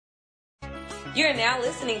You are now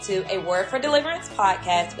listening to a Word for Deliverance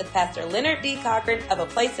podcast with Pastor Leonard D. Cochran of A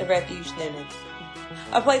Place of Refuge, Newnan.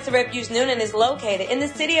 A Place of Refuge, Newnan is located in the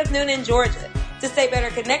city of Newnan, Georgia. To stay better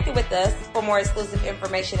connected with us, for more exclusive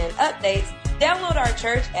information and updates, download our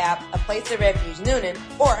church app, A Place of Refuge, Newnan,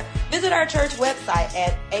 or visit our church website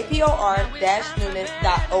at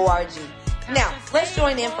apor-newnan.org. Now, let's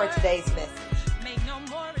join in for today's message.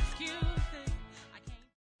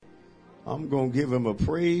 I'm going to give him a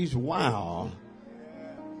praise while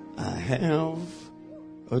I have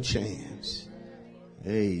a chance.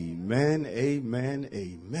 Amen, amen,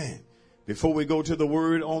 amen. Before we go to the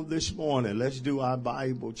word on this morning, let's do our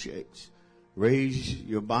Bible checks. Raise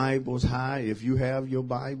your Bibles high if you have your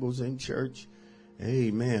Bibles in church.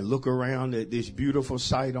 Amen. Look around at this beautiful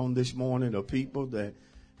sight on this morning of people that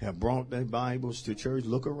have brought their Bibles to church.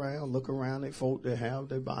 Look around at folk that have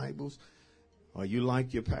their Bibles. Are you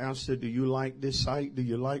like your pastor? Do you like this sight? Do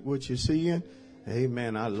you like what you're seeing?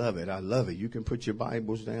 Amen. I love it. I love it. You can put your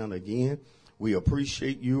Bibles down again. We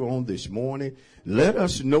appreciate you on this morning. Let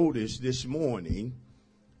us notice this morning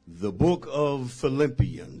the book of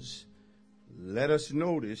Philippians. Let us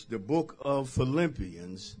notice the book of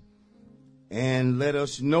Philippians, and let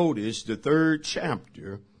us notice the third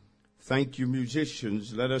chapter. Thank you,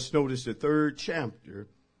 musicians. Let us notice the third chapter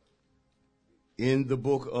in the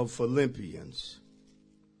book of Philippians.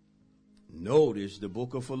 Notice the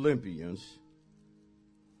book of Philippians.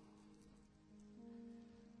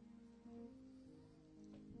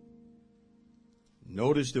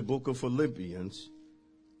 Notice the book of Philippians,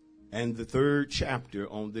 and the third chapter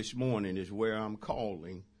on this morning is where I'm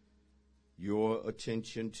calling your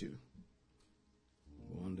attention to. I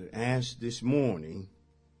want to ask this morning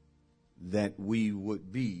that we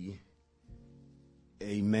would be,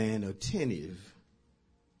 amen, attentive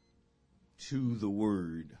to the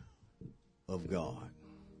word of God.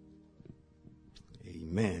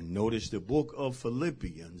 Amen. Notice the book of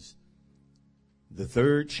Philippians, the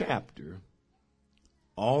third chapter,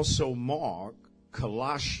 also mark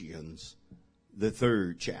Colossians, the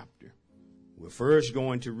third chapter. We're first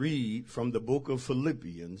going to read from the book of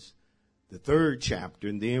Philippians, the third chapter,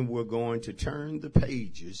 and then we're going to turn the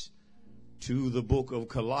pages to the book of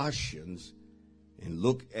Colossians and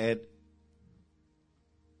look at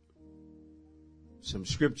some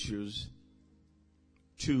scriptures,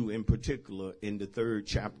 two in particular, in the third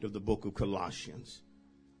chapter of the book of Colossians.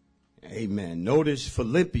 Amen. Notice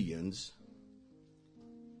Philippians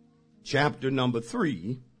chapter number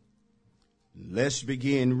 3. Let's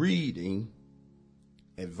begin reading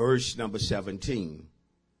at verse number 17.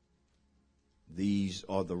 These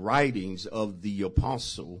are the writings of the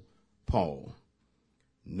Apostle Paul.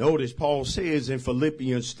 Notice Paul says in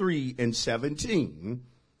Philippians 3 and 17,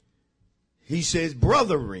 he says,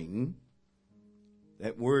 brothering.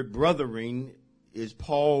 That word brothering is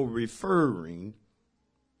Paul referring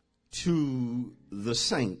to the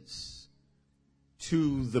saints,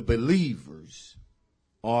 to the believers,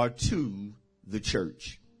 or to the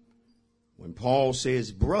church. When Paul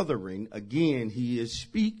says brothering, again, he is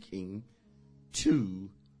speaking to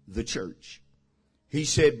the church. He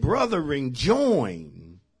said, brothering,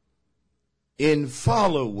 join in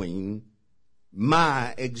following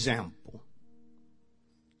my example.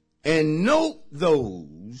 And note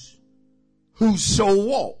those who so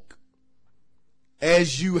walk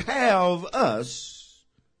as you have us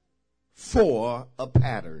for a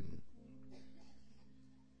pattern.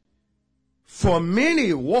 For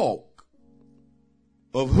many walk,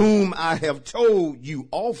 of whom I have told you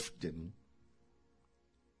often,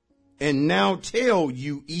 and now tell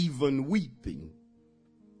you even weeping,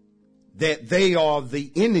 that they are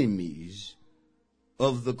the enemies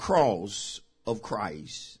of the cross of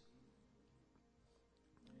Christ.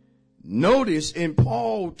 Notice in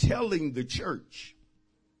Paul telling the church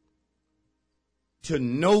to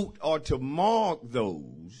note or to mark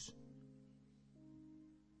those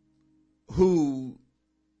who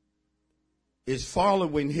is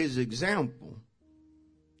following his example,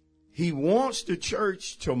 he wants the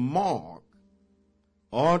church to mark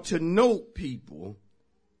or to note people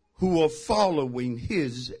who are following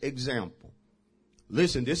his example.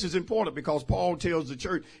 Listen, this is important because Paul tells the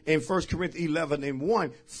church in 1 Corinthians 11 and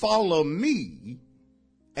 1, follow me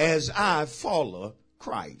as I follow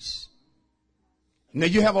Christ. Now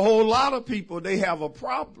you have a whole lot of people, they have a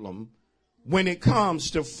problem when it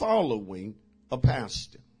comes to following a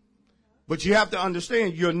pastor. But you have to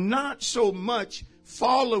understand, you're not so much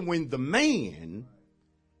following the man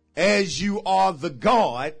as you are the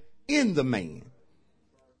God in the man,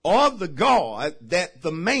 or the God that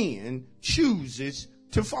the man chooses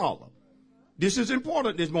to follow. This is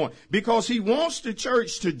important this morning because he wants the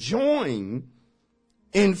church to join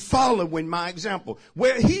in following my example.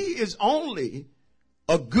 Where he is only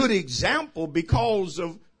a good example because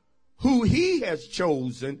of who he has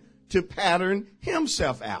chosen to pattern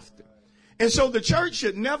himself after. And so the church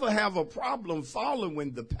should never have a problem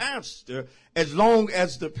following the pastor as long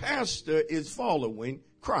as the pastor is following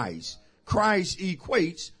Christ. Christ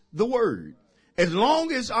equates the word. As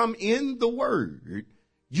long as I'm in the word,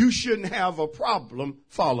 you shouldn't have a problem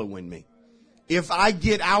following me. If I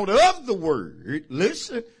get out of the word,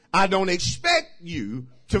 listen, I don't expect you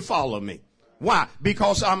to follow me. Why?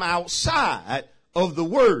 Because I'm outside of the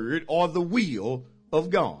word or the will of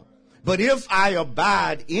God. But if I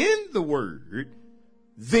abide in the word,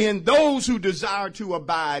 then those who desire to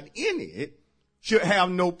abide in it should have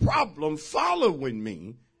no problem following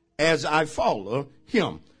me as I follow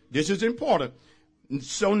him. This is important.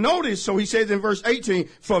 So notice, so he says in verse 18,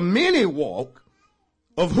 for many walk,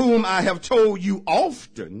 of whom I have told you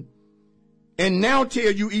often, and now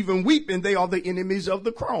tell you even weeping, they are the enemies of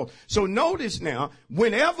the cross. So notice now,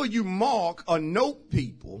 whenever you mark or note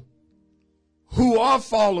people who are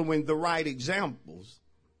following the right examples,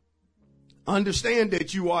 understand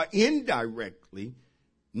that you are indirectly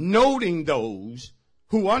noting those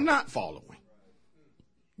who are not following.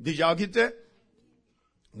 Did y'all get that?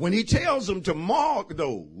 When he tells them to mark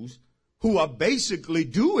those who are basically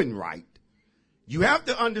doing right, you have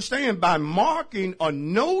to understand by marking or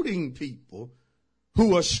noting people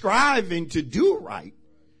who are striving to do right,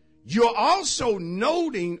 you're also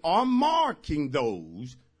noting or marking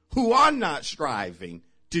those who are not striving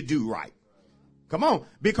to do right. Come on,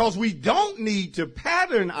 because we don't need to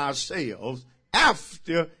pattern ourselves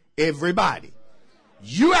after everybody.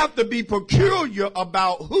 You have to be peculiar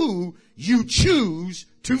about who you choose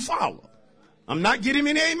to follow. I'm not getting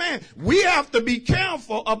any amen. We have to be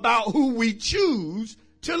careful about who we choose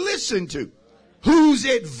to listen to, whose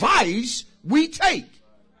advice we take.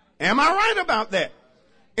 Am I right about that?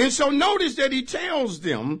 And so notice that he tells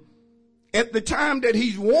them at the time that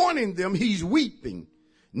he's warning them, he's weeping.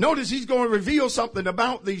 Notice he's going to reveal something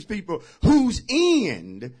about these people whose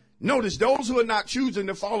end, notice those who are not choosing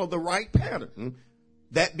to follow the right pattern,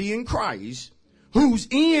 that being Christ, whose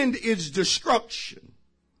end is destruction,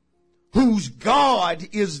 whose God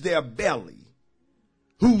is their belly,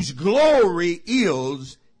 whose glory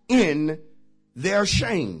is in their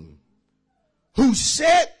shame, who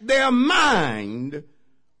set their mind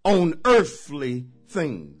on earthly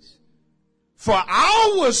things. For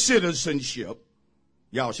our citizenship,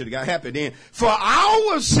 y'all should have got happy then. For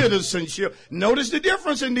our citizenship, notice the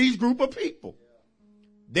difference in these group of people.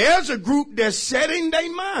 There's a group that's setting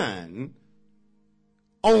their mind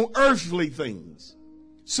on earthly things.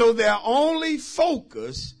 So their only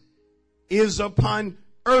focus is upon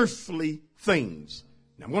earthly things.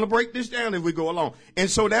 Now I'm going to break this down as we go along. And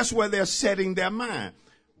so that's where they're setting their mind.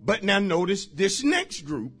 But now notice this next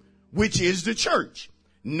group, which is the church.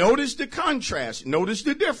 Notice the contrast. Notice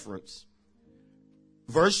the difference.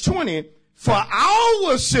 Verse 20, for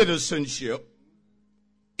our citizenship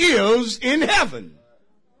is in heaven.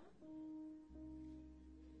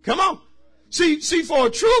 Come on. See, for a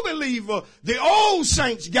true believer, the old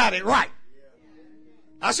saints got it right.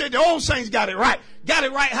 I said the old saints got it right. Got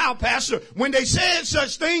it right how, Pastor? When they said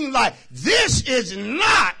such things like, this is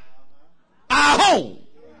not our home.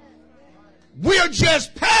 We're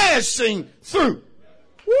just passing through.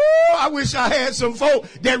 Woo, I wish I had some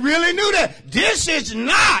folk that really knew that. This is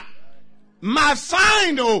not my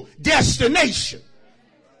final destination.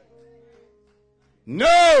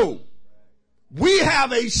 No. We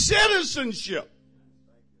have a citizenship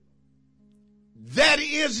that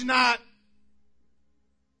is not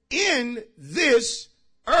in this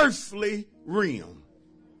earthly realm.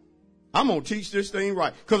 I'm going to teach this thing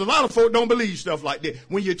right. Because a lot of folk don't believe stuff like this.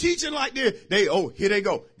 When you're teaching like this, here they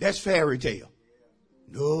go. That's fairy tale.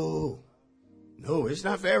 No, it's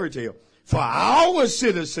not fairy tale. For our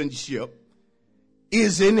citizenship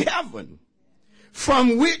is in heaven,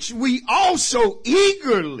 from which we also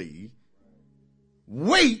eagerly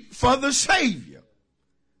wait for the Savior,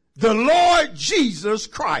 the Lord Jesus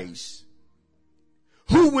Christ,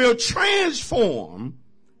 who will transform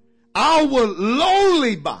our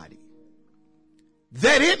lowly body,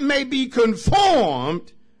 that it may be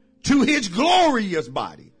conformed to his glorious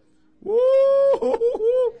body. Woo!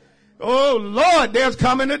 Oh, Lord, there's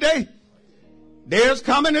coming a day. There's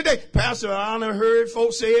coming a day. Pastor, I done heard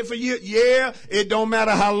folks say it for years. Yeah, it don't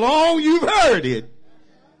matter how long you've heard it.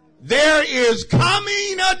 There is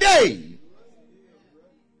coming a day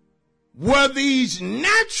where these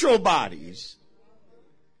natural bodies,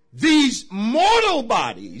 these mortal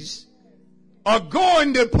bodies, are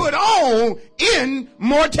going to put on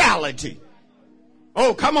immortality.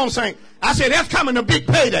 Oh, come on, saint. I said, that's coming a big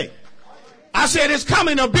payday. I said, it's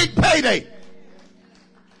coming a big payday.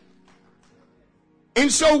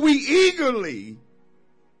 And so we eagerly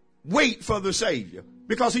wait for the Savior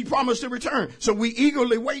because he promised to return. So we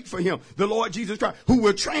eagerly wait for him, the Lord Jesus Christ, who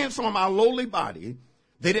will transform our lowly body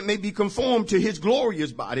that it may be conformed to his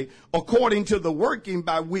glorious body according to the working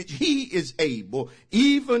by which he is able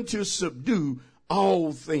even to subdue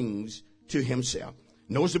all things to himself.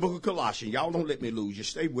 Notice the book of Colossians. Y'all don't let me lose you.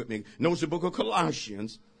 Stay with me. Notice the book of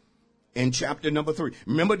Colossians in chapter number 3.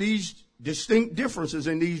 Remember these distinct differences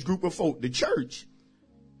in these group of folk. The church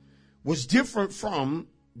was different from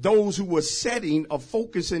those who were setting or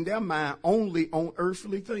focusing their mind only on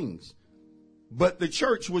earthly things. But the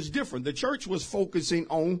church was different. The church was focusing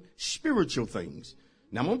on spiritual things.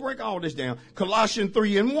 Now I'm going to break all this down. Colossians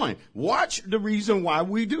 3:1. Watch the reason why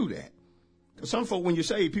we do that. Because some folk, when you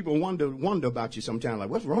say, people wonder about you sometimes, like,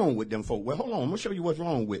 what's wrong with them folk? Well, hold on. I'm going to show you what's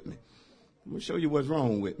wrong with me. I'm going to show you what's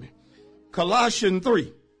wrong with me. Colossians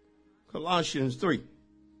 3. Colossians 3.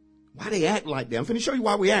 Why they act like that? I'm finna show you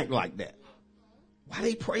why we act like that. Why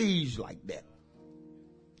they praise like that.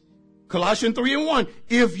 Colossians 3:1.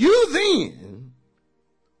 If you then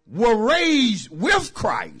were raised with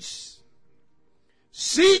Christ,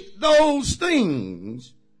 seek those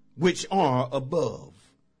things which are above,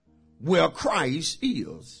 where Christ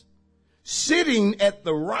is, sitting at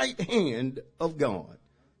the right hand of God.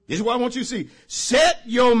 This is what I want you to see. Set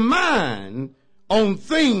your mind on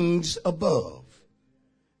things above,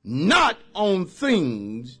 not on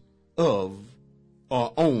things of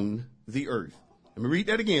or on the earth. Let me read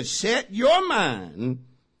that again. Set your mind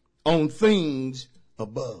on things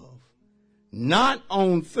above, not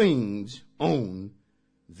on things on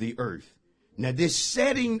the earth. Now, this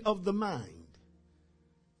setting of the mind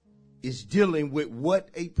is dealing with what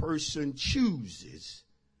a person chooses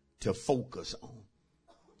to focus on.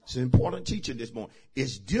 It's an important teaching this morning.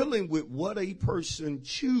 It's dealing with what a person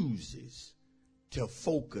chooses to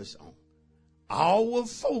focus on. Our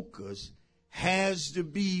focus has to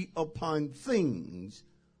be upon things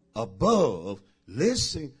above.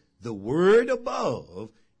 Listen, the word above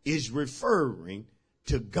is referring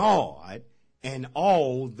to God and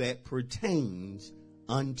all that pertains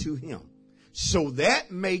unto him. So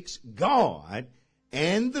that makes God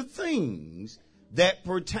and the things that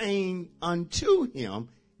pertain unto him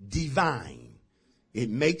divine. It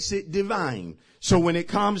makes it divine. So when it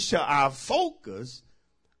comes to our focus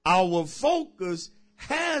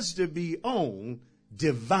has to be on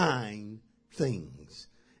divine things.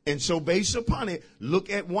 And so based upon it, look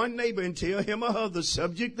at one neighbor and tell him or her the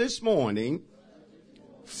subject this morning: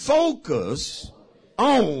 focus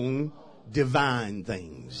on divine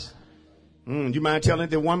things. Do you mind telling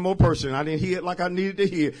that one more person? I didn't hear it like I needed to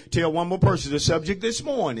hear. Tell one more person the subject this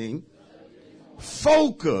morning: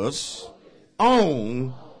 focus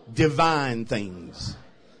on divine things.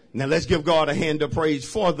 Now let's give God a hand of praise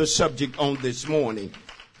for the subject on this morning.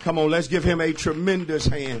 Come on, let's give him a tremendous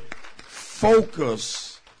hand.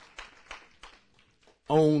 Focus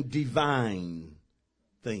on divine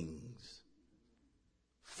things.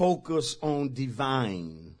 Focus on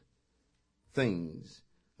divine things.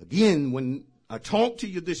 Again, when I talk to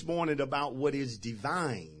you this morning about what is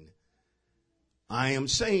divine, I am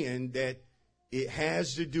saying that it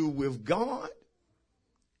has to do with God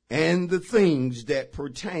and the things that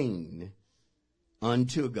pertain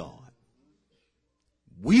unto God.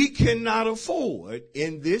 We cannot afford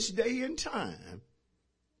in this day and time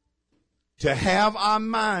to have our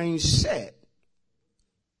minds set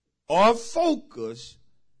or focus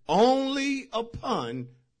only upon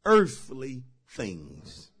earthly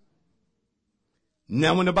things.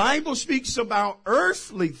 Now, when the Bible speaks about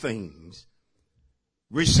earthly things,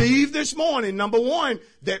 receive this morning, number one,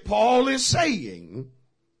 that Paul is saying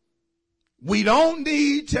we don't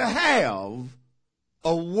need to have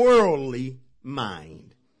a worldly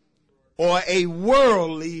mind or a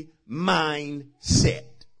worldly mindset.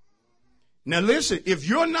 Now listen, if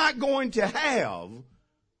you're not going to have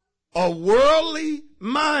a worldly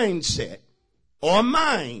mindset or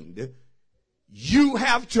mind, you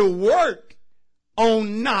have to work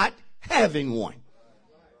on not having one.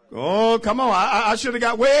 Oh, come on. I should have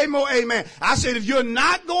got way more amen. I said, if you're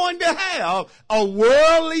not going to have a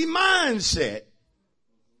worldly mindset,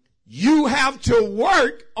 you have to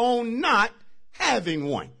work on not having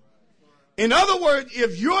one. In other words,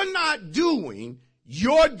 if you're not doing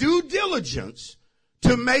your due diligence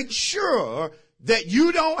to make sure that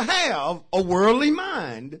you don't have a worldly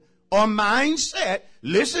mind or mindset,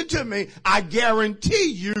 listen to me, I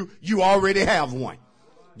guarantee you already have one.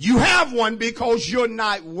 You have one because you're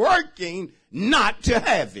not working not to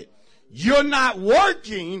have it. you're not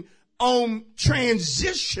working on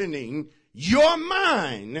transitioning your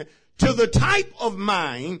mind to the type of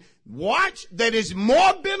mind, watch, that is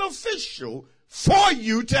more beneficial for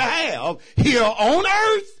you to have here on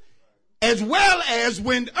earth, as well as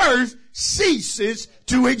when earth ceases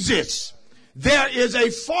to exist. There is a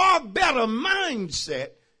far better mindset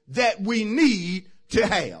that we need to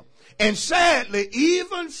have. And sadly,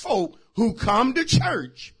 even folk who come to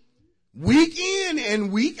church week in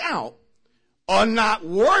and week out are not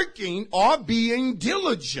working or being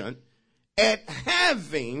diligent at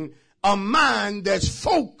having a mind that's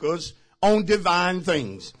focused on divine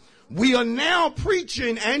things. We are now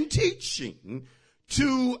preaching and teaching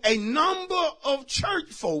to a number of church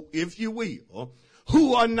folk, if you will,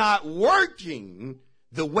 who are not working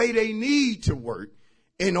the way they need to work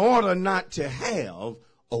in order not to have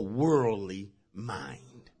a worldly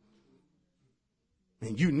mind.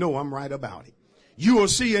 And you know I'm right about it. You are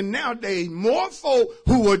seeing nowadays more folk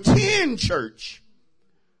who attend church,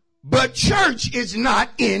 but church is not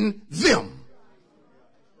in them.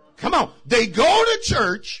 Come on. They go to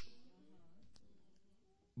church,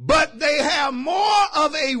 but they have more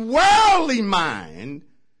of a worldly mind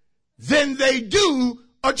than they do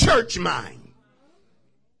a church mind.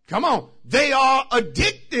 Come on. They are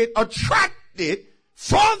addicted, attracted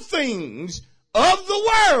for things of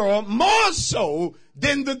the world more so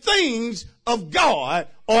than the things of God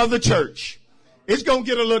or the church. It's going to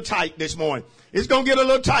get a little tight this morning. It's going to get a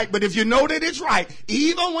little tight, but if you know that it's right,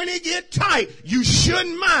 even when it get tight, you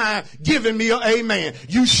shouldn't mind giving me an amen.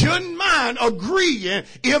 You shouldn't mind agreeing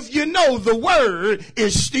if you know the word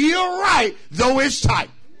is still right, though it's tight.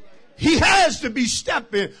 He has to be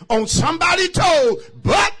stepping on somebody's toes,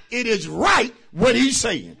 but it is right what he's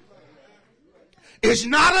saying. It's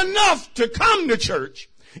not enough to come to church.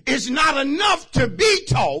 It's not enough to be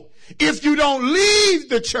taught if you don't leave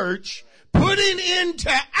the church putting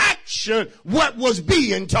into action what was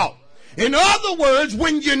being taught. In other words,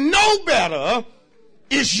 when you know better,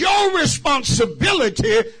 it's your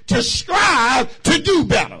responsibility to strive to do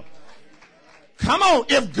better. Come on,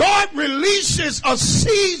 if God releases a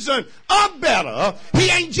season of better, he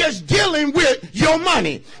ain't just dealing with your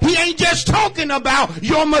money. He ain't just talking about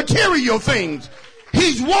your material things.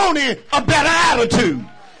 He's wanting a better attitude.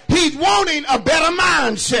 He's wanting a better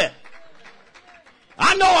mindset.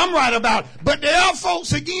 I know I'm right about it, but there are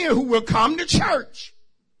folks again who will come to church.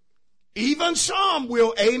 Even some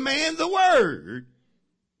will amen the word,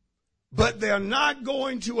 but they're not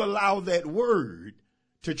going to allow that word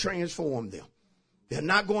to transform them. They're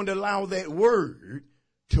not going to allow that word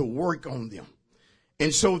to work on them.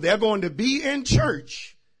 And so they're going to be in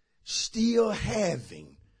church still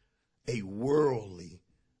having a worldly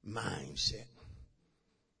mindset.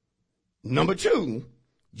 Number two,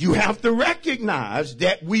 you have to recognize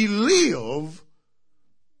that we live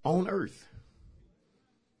on earth.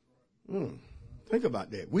 Think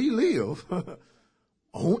about that. We live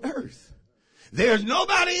on earth. There's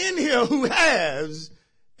nobody in here who has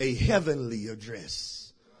a heavenly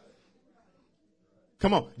address.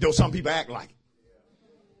 Come on. Though some people act like it.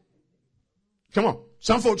 Come on.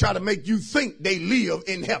 Some folks try to make you think they live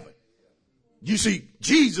in heaven. You see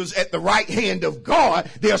Jesus at the right hand of God.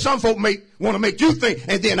 There are some folk want to make you think,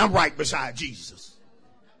 and then I'm right beside Jesus.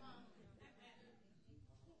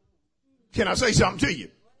 Can I say something to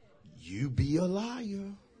you? You be a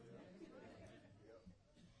liar.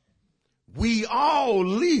 We all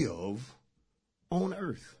live on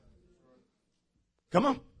earth. Come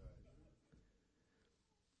on.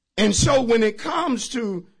 And so when it comes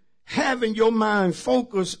to having your mind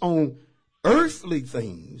focus on earthly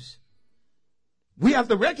things, we have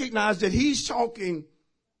to recognize that he's talking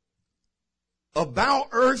about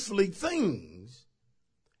earthly things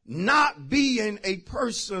not being a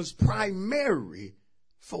person's primary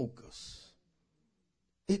focus.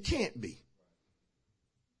 It can't be.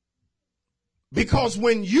 Because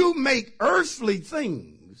when you make earthly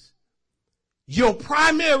things your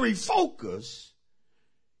primary focus,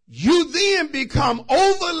 you then become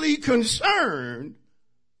overly concerned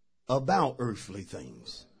about earthly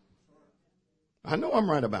things. I know I'm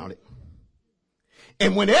right about it.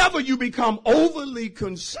 And whenever you become overly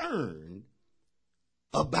concerned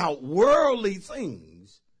about worldly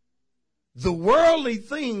things, the worldly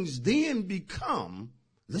things then become,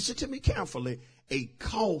 listen to me carefully, a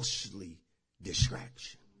costly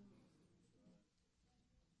distraction.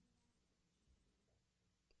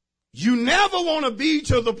 You never want to be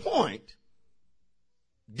to the point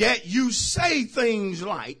that you say things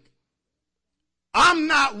like, I'm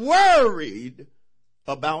not worried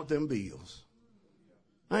about them bills.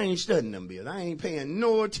 I ain't studying them bills. I ain't paying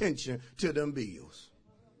no attention to them bills.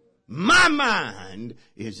 My mind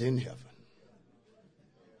is in heaven.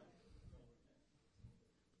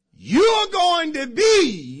 You're going to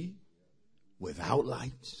be without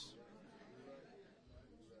lights.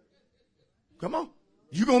 Come on.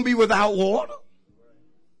 You're going to be without water.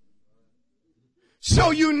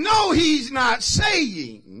 So you know he's not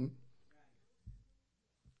saying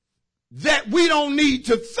that we don't need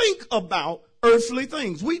to think about earthly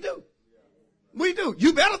things. We do. We do.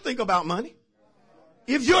 You better think about money.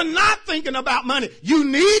 If you're not thinking about money, you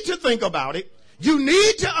need to think about it. You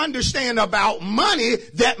need to understand about money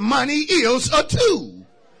that money is a tool.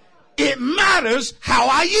 It matters how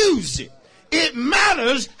I use it. It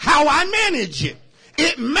matters how I manage it.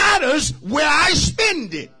 It matters where I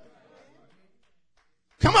spend it.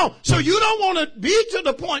 Come on. So you don't want to be to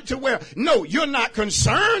the point to where, no, you're not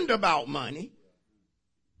concerned about money.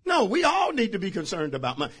 No, we all need to be concerned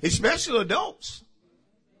about money, especially adults.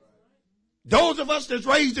 Those of us that's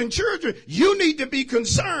raised in children, you need to be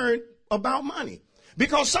concerned about money.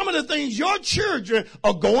 Because some of the things your children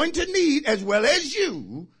are going to need as well as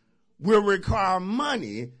you will require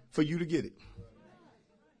money for you to get it.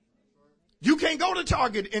 You can't go to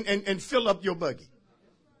Target and fill up your buggy.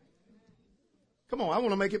 Come on, I want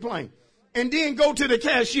to make it plain. And then go to the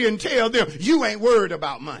cashier and tell them you ain't worried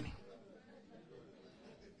about money.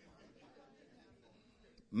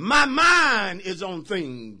 My mind is on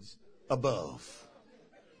things above.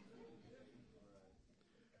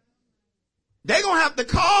 They're going to have to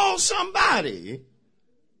call somebody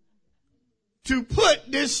to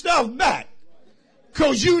put this stuff back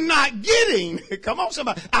because you're not getting, come on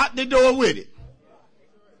somebody, out the door with it.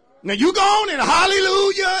 Now you go on and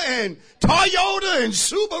Hallelujah and Toyota and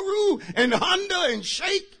Subaru and Honda and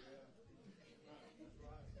Shake.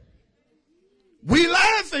 We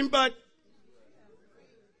laughing, but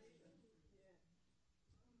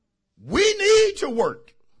we need to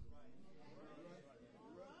work.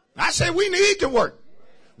 I say we need to work.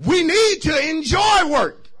 We need to enjoy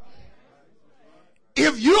work.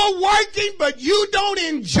 If you're working but you don't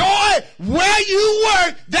enjoy where you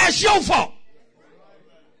work, that's your fault.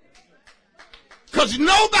 Because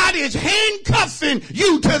nobody is handcuffing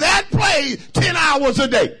you to that place 10 hours a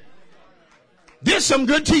day. There's some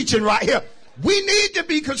good teaching right here. We need to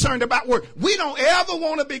be concerned about work. We don't ever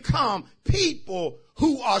want to become people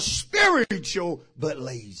who are spiritual but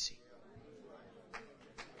lazy.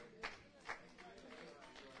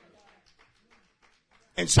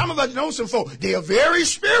 And some of us know some folk, they are very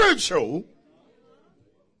spiritual,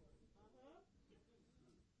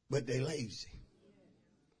 but they're lazy.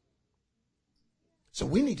 So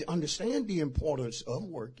we need to understand the importance of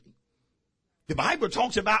working. The Bible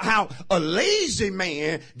talks about how a lazy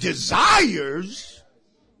man desires,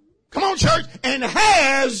 come on church, and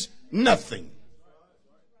has nothing.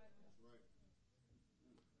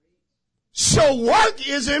 So work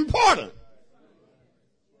is important.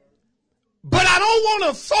 But I don't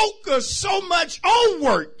want to focus so much on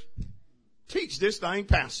work. Teach this thing,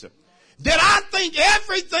 Pastor. That I think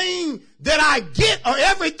everything that I get or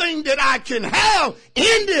everything that I can have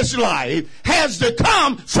in this life has to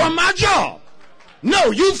come from my job.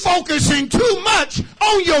 No, you focusing too much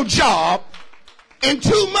on your job and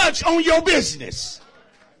too much on your business.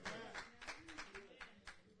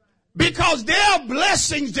 Because there are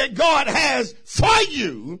blessings that God has for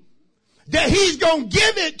you that he's going to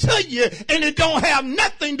give it to you and it don't have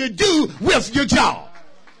nothing to do with your job.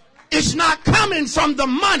 It's not coming from the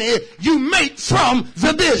money you make from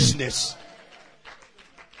the business.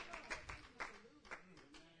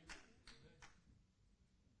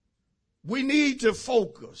 We need to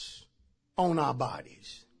focus on our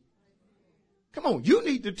bodies. Come on, you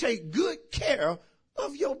need to take good care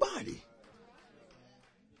of your body.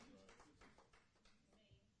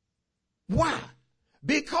 Why?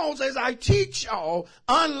 Because as I teach y'all,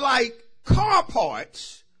 unlike car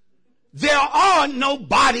parts, there are no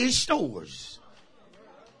body stores.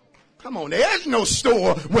 Come on, there's no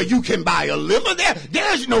store where you can buy a liver.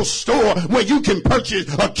 There's no store where you can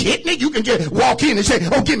purchase a kidney. You can just walk in and say,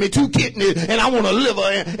 oh, give me 2 kidneys and I want a liver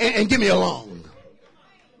and give me a lung.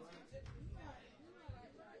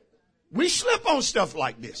 We slip on stuff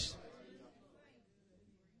like this.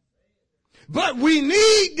 But we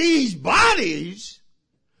need these bodies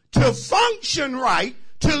to function right,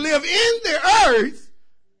 to live in the earth.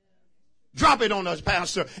 Drop it on us,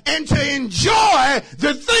 Pastor. And to enjoy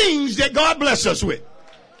the things that God bless us with.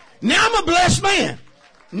 Now I'm a blessed man.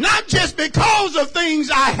 Not just because of things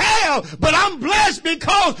I have, but I'm blessed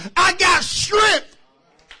because I got strength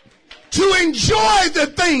to enjoy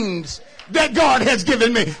the things that God has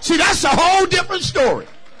given me. See, that's a whole different story.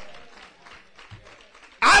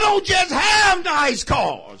 I don't just have nice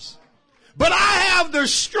cars, but I have the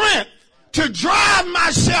strength to drive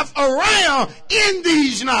myself around in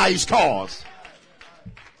these nice cars.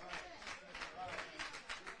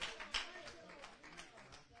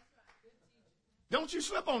 Don't you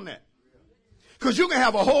slip on that. Because you can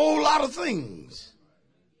have a whole lot of things,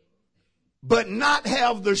 but not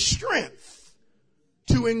have the strength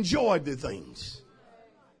to enjoy the things.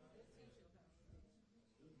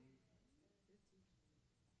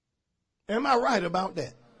 Am I right about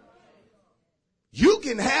that? You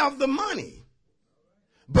can have the money,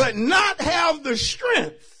 but not have the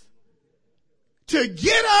strength to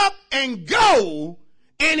get up and go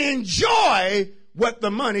and enjoy what the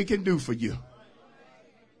money can do for you.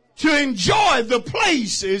 To enjoy the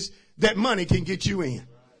places that money can get you in.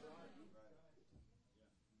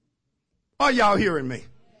 Are y'all hearing me?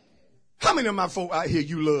 How many of my folk out here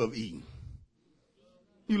you love eating?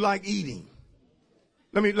 You like eating?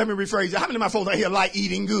 Let me rephrase it. How many of my folks out here like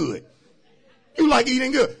eating good? You like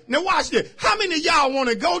eating good. Now watch this. How many of y'all want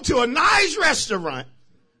to go to a nice restaurant,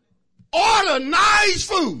 order nice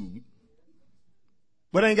food,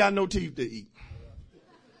 but ain't got no teeth to eat?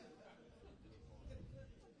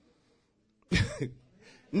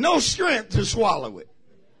 No strength to swallow it.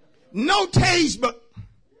 No taste, but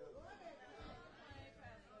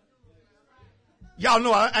y'all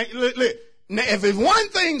know, now if it's one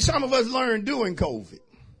thing some of us learned during COVID,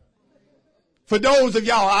 for those of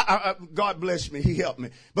y'all, God bless me, he helped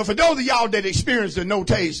me. But for those of y'all that experienced the no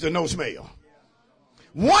taste, the no smell,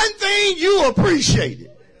 one thing you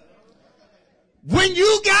appreciated, when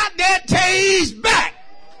you got that taste back,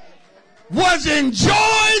 was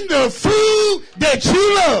enjoying the food that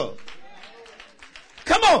you love.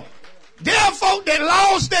 Come on. There are folk that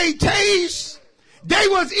lost their taste. They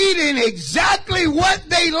was eating exactly what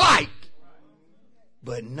they liked,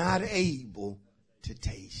 but not able to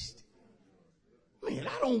taste. Man,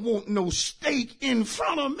 I don't want no steak in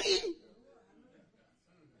front of me.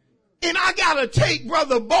 And I got to take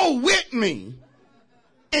Brother Bo with me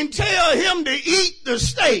and tell him to eat the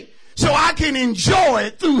steak so I can enjoy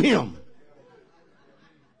it through him.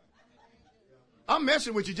 I'm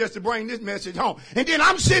messing with you just to bring this message home. And then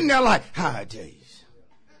I'm sitting there like, how it tastes.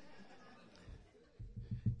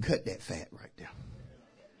 Cut that fat right there.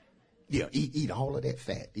 Yeah, eat all of that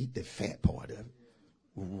fat. Eat the fat part of it.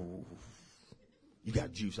 Ooh, you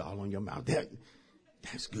got juice all on your mouth.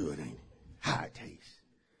 That's good, ain't it? How it tastes.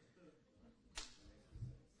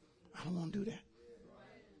 I don't want to do that.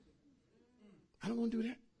 I don't want to do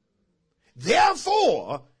that.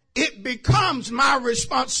 Therefore, it becomes my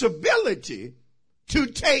responsibility to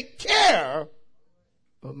take care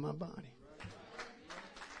of my body.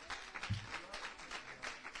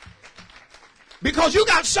 Because you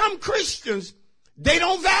got some Christians, they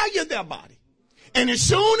don't value their body. And as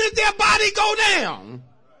soon as their body go down,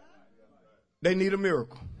 they need a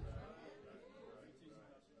miracle.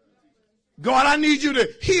 God, I need you to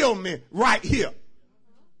heal me right here.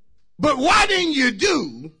 But why didn't you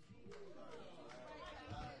do?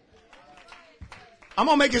 I'm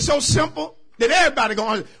going to make it so simple that everybody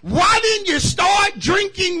going, why didn't you start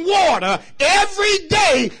drinking water every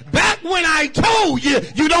day back when I told you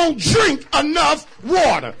you don't drink enough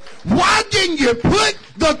water? Why didn't you put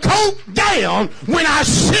the Coke down when I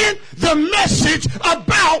sent the message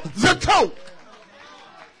about the Coke?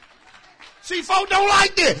 See, folks don't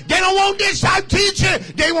like this. They don't want this type of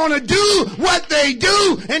teaching. They want to do what they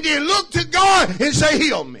do and then look to God and say,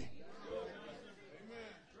 heal me.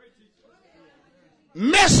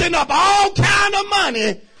 Messing up all kind of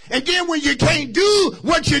money, and then when you can't do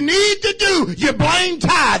what you need to do, you blame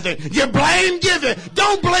tithing, you blame giving.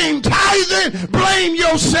 Don't blame tithing, blame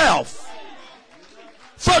yourself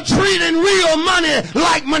for treating real money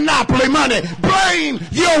like monopoly money. Blame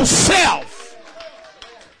yourself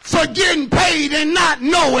for getting paid and not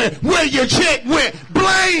knowing where your check went.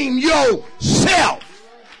 Blame yourself.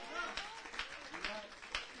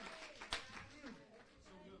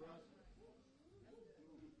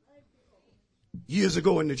 Years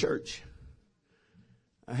ago in the church,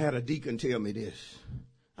 I had a deacon tell me this.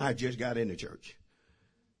 I just got in the church,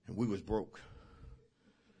 and we was broke.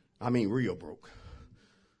 I mean, real broke.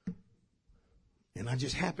 And I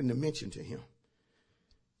just happened to mention to him.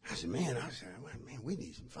 I said, man, we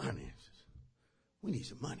need some finances. We need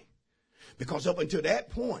some money. Because up until that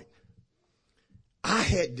point, I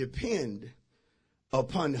had depended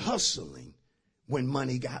upon hustling when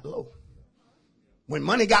money got low. When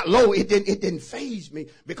money got low, it didn't faze me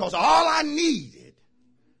because all I needed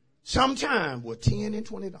sometime was $10 and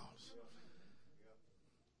 $20.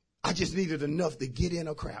 I just needed enough to get in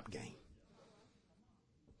a crap game.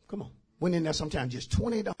 Come on. Went in there sometimes just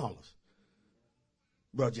 $20.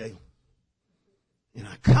 Brother Jay. And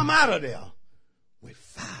I come out of there with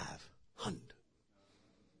 500.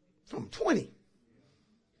 From 20.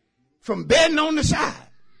 From betting on the side.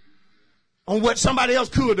 On what somebody else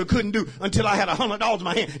could or couldn't do until I had $100 in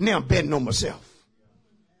my hand. Now I'm betting on myself.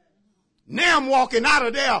 Now I'm walking out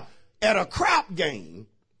of there at a crap game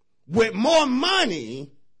with more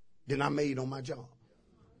money than I made on my job.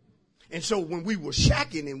 And so when we were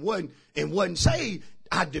shacking and wasn't saved,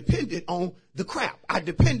 I depended on the crap. I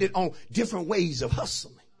depended on different ways of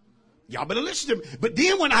hustling. Y'all better listen to me. But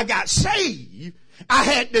then when I got saved, I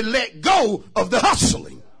had to let go of the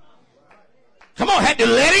hustling. Come on, had to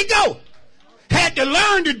let it go. Had to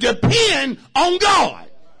learn to depend on God.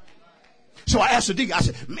 So I asked the deacon, I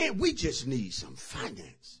said, man, we just need some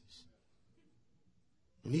finances.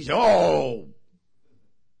 And he said, oh,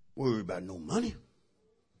 worry about no money.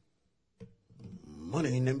 Money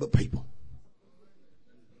ain't nothing but people.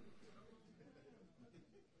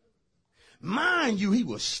 Mind you, he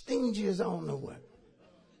was stingy as I don't know what.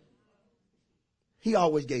 He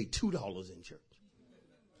always gave $2 in church.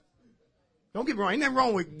 Don't get me wrong, ain't nothing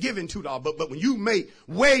wrong with giving $2, but when you make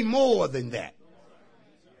way more than that,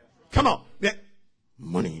 come on, that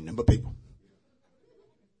money ain't nothing but people.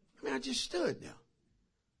 I mean, I just stood there.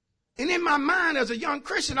 And in my mind as a young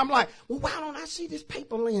Christian, I'm like, well, why don't I see this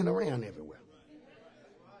paper laying around everywhere?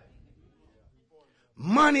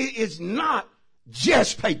 Money is not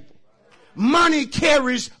just paper. Money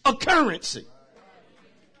carries a currency.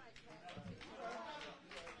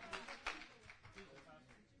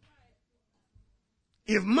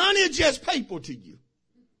 If money is just paper to you,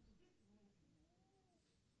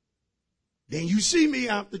 then you see me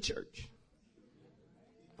out the church.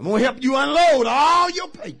 I'm going to help you unload all your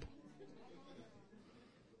paper.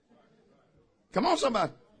 Come on,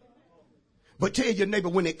 somebody. But tell your neighbor,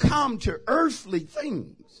 when it comes to earthly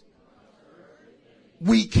things,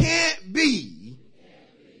 we can't be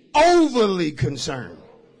overly concerned.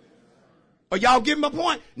 Are y'all getting my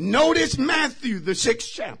point? Notice Matthew, the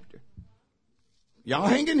 6th chapter. Y'all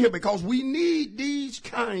hang in here because we need these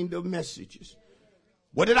kind of messages.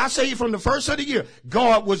 What did I say from the first of the year?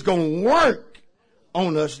 God was going to work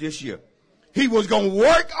on us this year. He was going to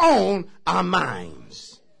work on our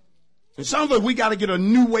minds. And some of us, we got to get a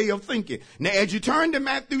new way of thinking. Now, as you turn to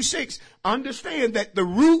Matthew 6, understand that the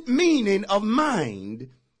root meaning of mind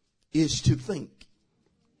is to think.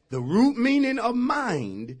 The root meaning of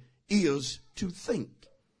mind is to think.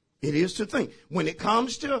 It is to think. When it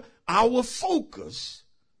comes to our focus,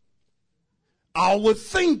 our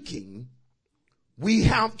thinking, we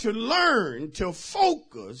have to learn to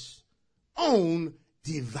focus on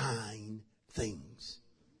divine things.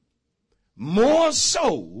 More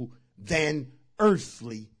so than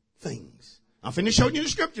earthly things. I'm finna show you the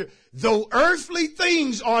scripture. Though earthly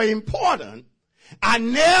things are important, I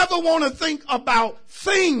never want to think about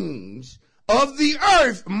things of the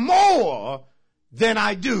earth more than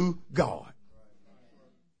I do God.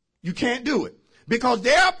 You can't do it. Because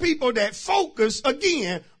there are people that focus,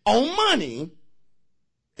 again, on money,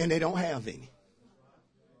 and they don't have any.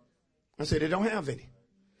 I say they don't have any.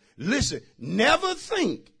 Listen, never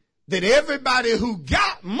think that everybody who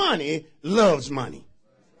got money loves money.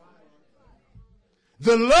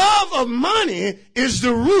 The love of money is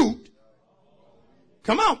the root.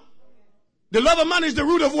 Come on. The love of money is the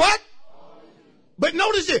root of what? But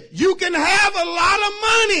notice it. You can have a lot of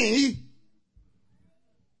money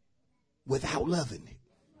without loving it.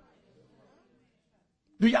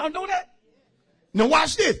 Do y'all know that? Now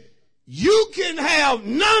watch this. You can have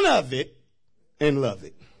none of it and love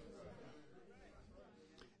it.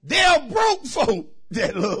 There are broke folk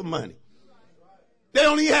that love money. They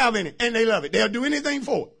don't even have any, and they love it. They'll do anything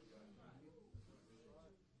for it.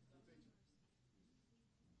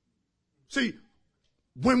 See,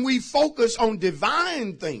 when we focus on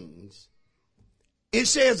divine things, it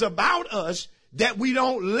says about us that we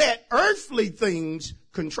don't let earthly things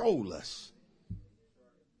control us.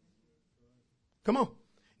 Come on.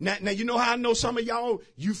 Now, you know how I know some of y'all,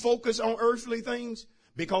 you focus on earthly things?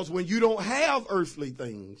 Because when you don't have earthly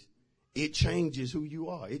things, it changes who you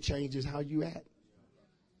are. It changes how you act.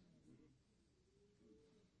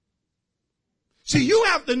 See, you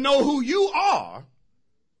have to know who you are,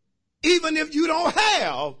 even if you don't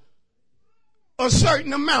have a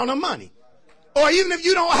certain amount of money. Or even if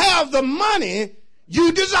you don't have the money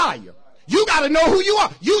you desire. You got to know who you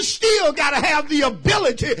are. You still got to have the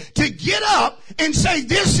ability to get up and say,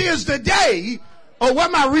 this is the day, or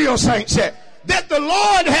what my real saints said, that the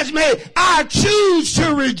Lord has made. I choose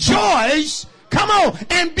to rejoice, come on,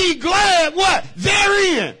 and be glad what?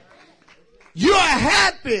 Therein. You're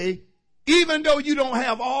happy Even though you don't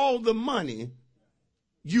have all the money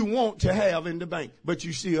you want to have in the bank, but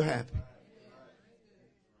you still happy.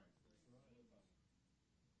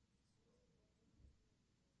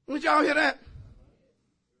 Did y'all hear that?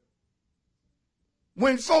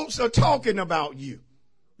 When folks are talking about you,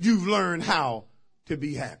 you've learned how to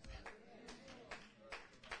be happy.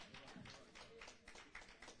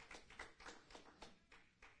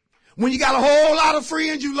 When you got a whole lot of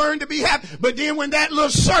friends, you learn to be happy. But then when that little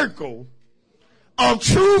circle of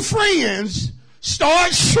true friends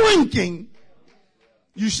starts shrinking,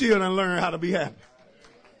 you still don't learn how to be happy.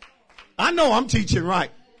 I know I'm teaching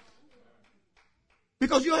right.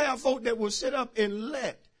 Because you have folk that will sit up and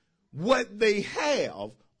let what they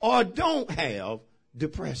have or don't have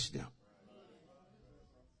depress them.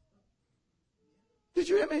 Did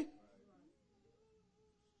you hear me?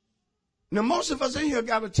 Now, most of us in here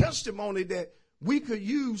got a testimony that we could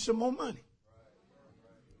use some more money.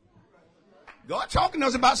 God talking to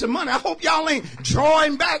us about some money. I hope y'all ain't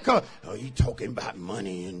drawing back. Oh, you talking about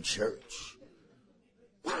money in church.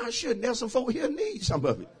 Why shouldn't there some folk here need some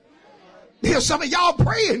of it? There's some of y'all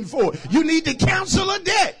praying for it. You need to cancel a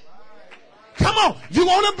debt. Come on. You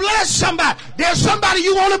want to bless somebody. There's somebody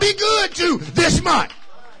you want to be good to this month.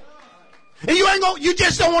 And you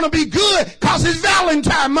just don't want to be good because it's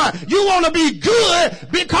Valentine month. You want to be good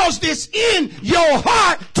because it's in your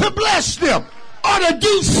heart to bless them or to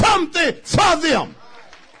do something for them.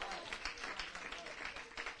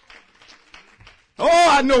 Oh,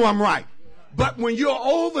 I know I'm right. But when you're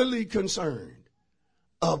overly concerned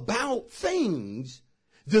about things,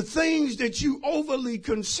 the things that you overly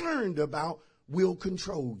concerned about will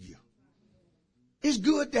control you. It's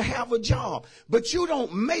good to have a job, but you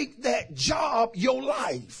don't make that job your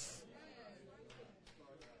life.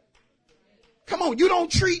 Come on, you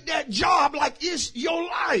don't treat that job like it's your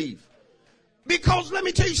life. Because let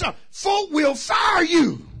me tell you something, folk will fire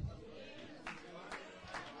you.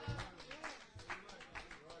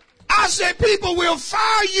 I said people will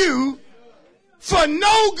fire you for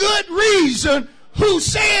no good reason, who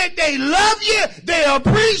said they love you, they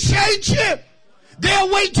appreciate you.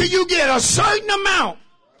 They'll wait till you get a certain amount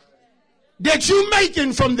that you're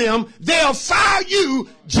making from them. They'll fire you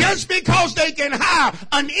just because they can hire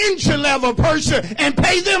an entry-level person and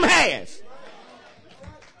pay them half.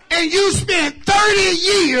 And you spent 30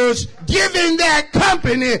 years giving that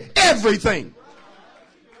company everything.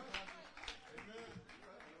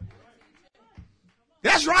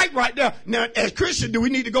 That's right there. Now, as Christians, do we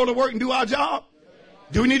need to go to work and do our job?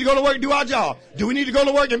 Do we need to go to work and do our job? Do we need to go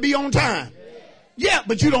to work and be on time? Yeah,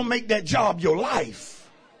 but you don't make that job your life.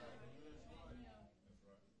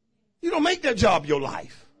 You don't make that job your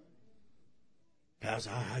life.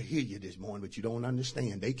 Pastor, I hear you this morning, but you don't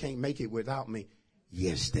understand. They can't make it without me.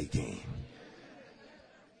 Yes, they can.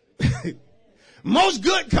 Most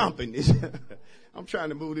good companies. I'm trying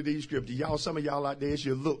to move to these scriptures. Y'all, some of y'all out there, it's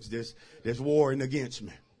your looks that's warring against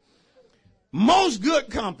me. Most good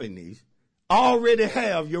companies already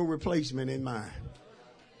have your replacement in mind.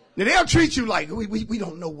 Now, they'll treat you like we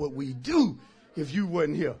don't know what we do if you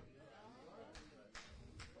wasn't here.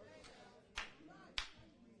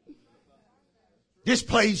 This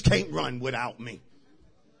place can't run without me.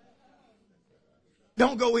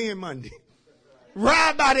 Don't go in Monday.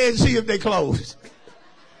 Ride by there and see if they close.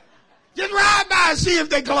 Just ride by and see if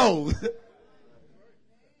they close.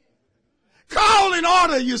 Call and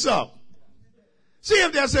order you something. See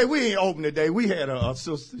if they'll say, we ain't open today. We had a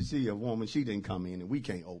sister, a woman, she didn't come in and we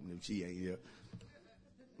can't open it. She ain't here.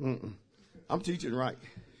 I'm teaching right.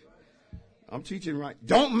 I'm teaching right.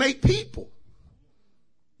 Don't make people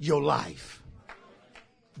your life.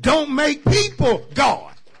 Don't make people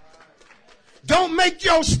God. Don't make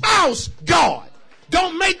your spouse God.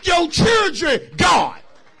 Don't make your children God.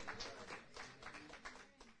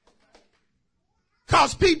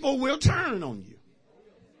 Because people will turn on you.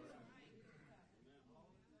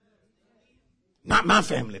 Not my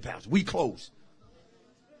family, pastor. We close.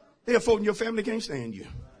 Therefore, your family can't stand you.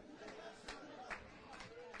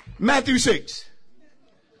 Matthew 6.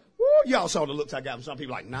 Woo, y'all saw the looks I got from some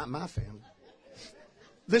people like, not my family.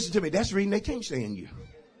 Listen to me. That's the reason they can't stand you.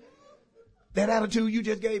 That attitude you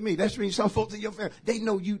just gave me, that's the reason some folks in your family, they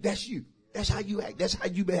know you, that's you. That's how you act. That's how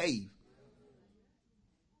you behave.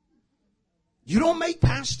 You don't make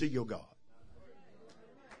pastor your God.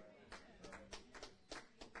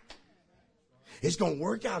 It's going to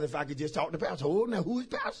work out if I could just talk to pastor. Oh, now who is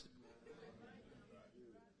pastor?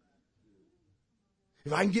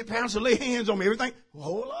 If I can get pastor to lay hands on me, everything, well,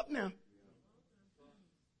 hold up now.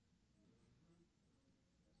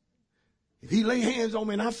 If he lay hands on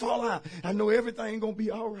me and I fall out, I know everything going to be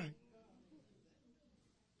all right.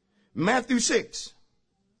 Matthew 6.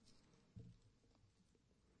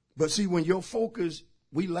 But see, when your focus,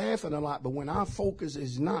 we laughing a lot, but when our focus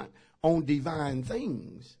is not on divine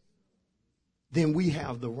things, then we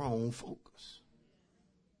have the wrong focus.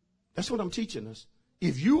 That's what I'm teaching us.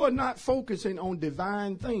 If you are not focusing on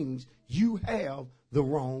divine things, you have the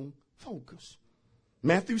wrong focus.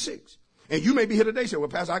 Matthew 6. And you may be here today and say, well,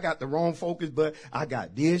 Pastor, I got the wrong focus, but I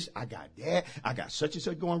got this, I got that, I got such and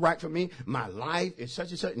such going right for me. My life is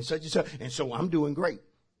such and such and such and such, and so I'm doing great.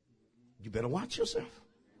 You better watch yourself.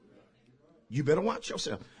 You better watch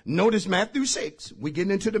yourself. Notice Matthew 6. We're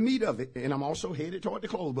getting into the meat of it, and I'm also headed toward the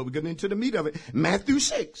close, but we're getting into the meat of it. Matthew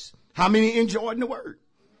 6. How many enjoying the word?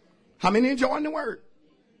 How many enjoying the word?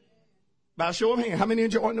 By a show of hands, how many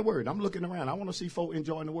enjoying the word? I'm looking around. I want to see folk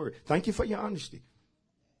enjoying the word. Thank you for your honesty.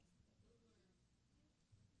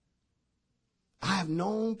 I have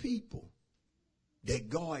known people that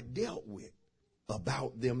God dealt with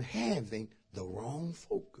about them having the wrong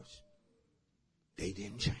focus. They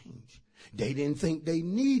didn't change. They didn't think they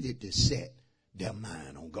needed to set their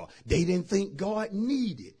mind on God. They didn't think God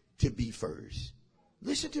needed to be first.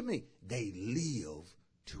 Listen to me. They live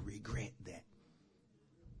to regret that.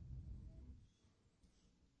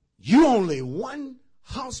 You only one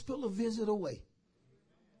hospital visit away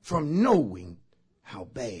from knowing how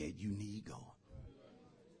bad you need God.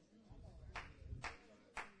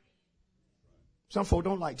 Some folk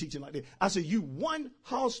don't like teaching like that. I said, you one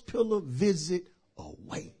hospital visit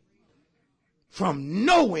away from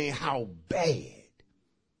knowing how bad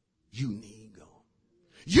you need God.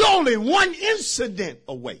 You're only one incident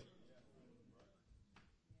away.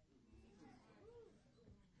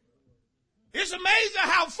 It's amazing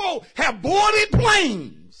how folk have boarded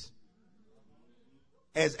planes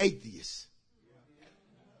as atheists.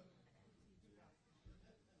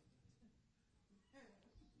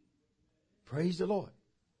 Praise the Lord.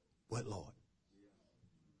 What Lord?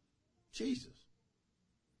 Jesus.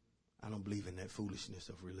 I don't believe in that foolishness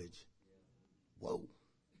of religion. Whoa.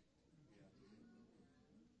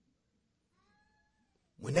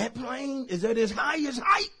 When that plane is at its highest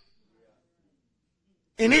height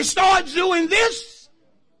and it starts doing this,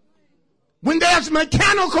 when there's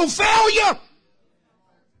mechanical failure,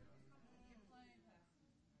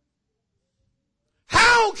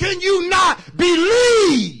 how can you not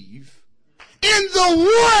believe in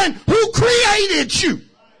the one who created you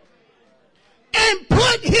and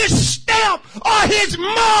put his stamp or his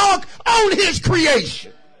mark on his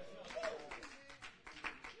creation?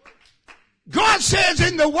 God says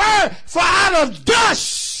in the word, for out of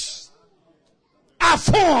dust I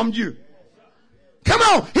formed you. Come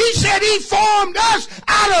on. He said he formed us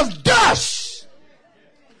out of dust.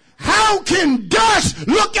 How can dust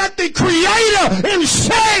look at the creator and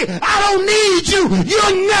say, I don't need you.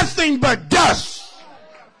 You're nothing but dust.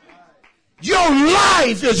 Your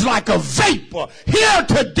life is like a vapor here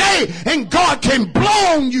today, and God can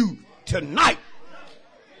blow on you tonight.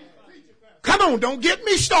 Come on, don't get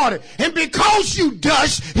me started. And because you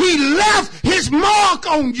dust, he left his mark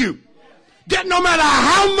on you. That no matter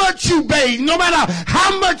how much you bathe, no matter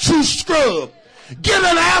how much you scrub, get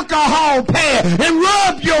an alcohol pad and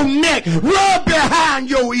rub your neck, rub behind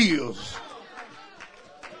your ears.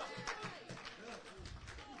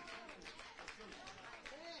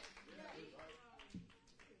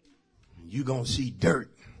 You're going to see dirt.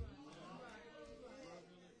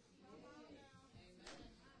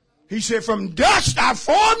 He said, from dust I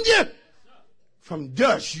formed you. From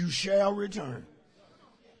dust you shall return.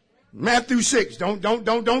 Matthew 6. Don't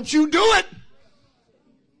you do it.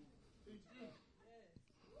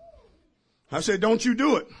 I said, don't you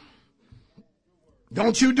do it.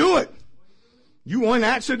 Don't you do it. You one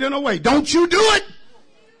accident away. Don't you do it.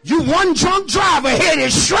 You one drunk driver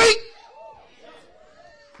headed straight.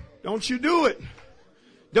 Don't you do it.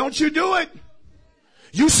 Don't you do it.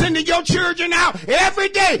 You sending your children out every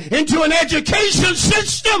day into an education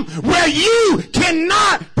system where you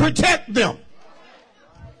cannot protect them.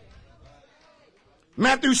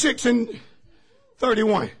 Matthew 6 and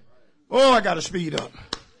 31. Oh, I got to speed up.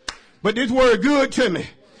 But this word good to me.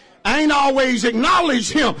 I ain't always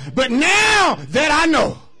acknowledged him. But now that I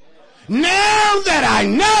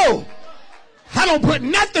know, I don't put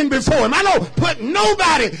nothing before him. I don't put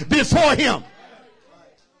nobody before him.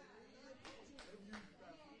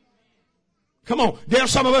 Come on. There's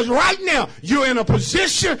some of us right now. You're in a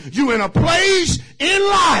position, you're in a place in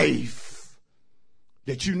life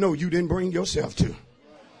that you know you didn't bring yourself to.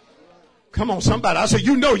 Come on, somebody. I said,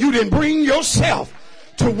 you know you didn't bring yourself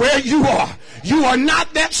to where you are. You are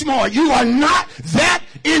not that smart. You are not that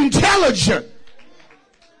intelligent.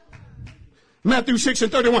 Matthew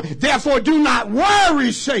 6:31. Therefore do not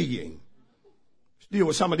worry, saying. Let's deal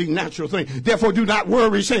with some of these natural things. Therefore do not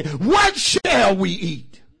worry, saying, what shall we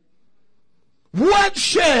eat? What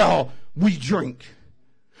shall we drink?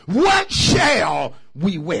 What shall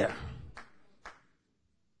we wear?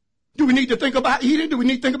 Do we need to think about eating? Do we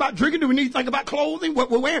need to think about drinking? Do we need to think about clothing, what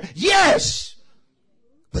we're wearing? Yes.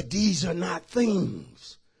 But these are not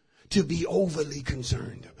things to be overly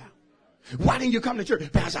concerned about. Why didn't you come to church?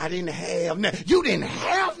 Pastor, I didn't have nothing. You didn't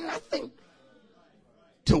have nothing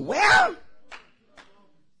to wear?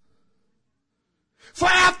 For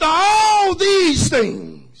after all these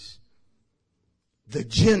things, the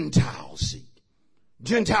Gentiles seek.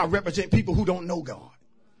 Gentiles represent people who don't know God.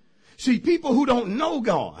 See, people who don't know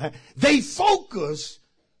God, they focus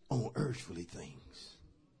on earthly things.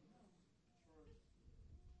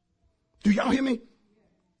 Do y'all hear me?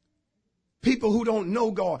 People who don't know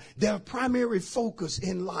God, their primary focus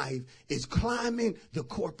in life is climbing the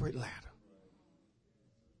corporate ladder.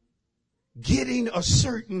 Getting a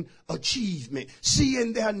certain achievement,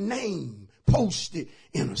 seeing their name posted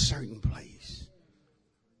in a certain place.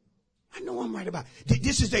 I know I'm right about it.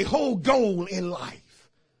 This is their whole goal in life.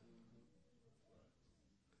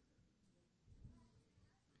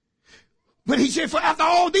 But he said, for after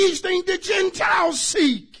all these things the Gentiles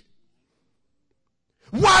seek.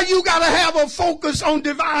 Why you got to have a focus on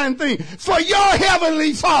divine things? For your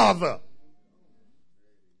heavenly Father.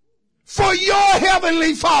 For your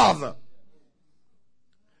heavenly Father.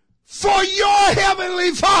 For your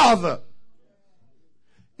heavenly Father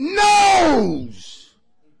knows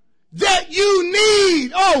that you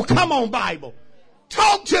need. Oh, come on, Bible.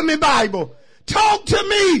 Talk to me, Bible. Talk to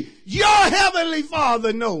me. Your heavenly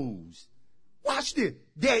Father knows. Watch this.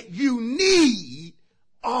 That you need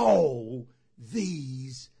all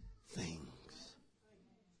these things.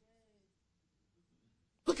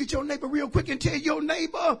 Look at your neighbor real quick and tell your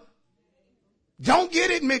neighbor, don't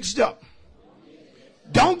get it mixed up.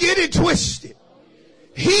 Don't get it twisted.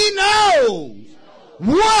 He knows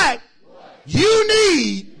what you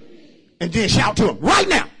need, and then shout to him right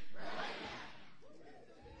now.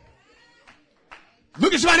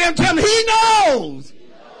 Look at somebody and tell him he knows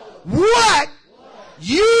what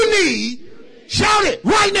you need. Shout it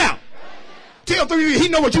right now. Tell 3 of you he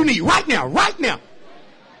know what you need right now, right now.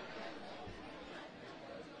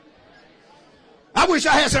 I wish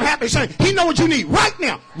I had some happy saying, he know what you need right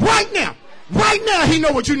now, right now. Right now, he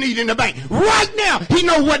know what you need in the bank. Right now, he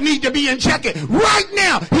knows what needs to be in checking. Right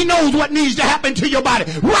now, he knows what needs to happen to your body.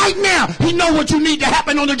 Right now, he knows what you need to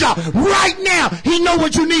happen on the job. Right now, he knows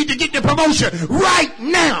what you need to get the promotion. Right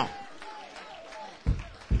now.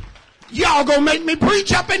 Y'all gonna make me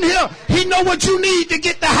preach up in here. He know what you need to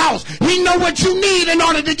get the house. He know what you need in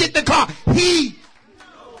order to get the car.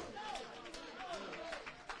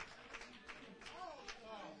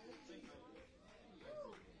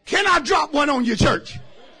 Can I drop one on your church?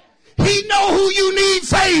 He know who you need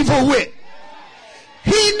favor with.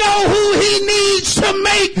 He know who he needs to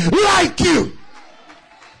make like you.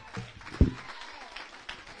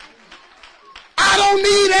 I don't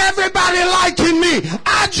need everybody liking me.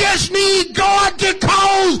 I just need God to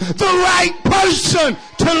cause the right person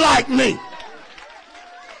to like me.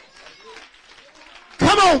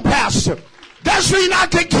 Come on, Pastor. That's the reason I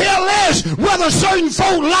could care less whether certain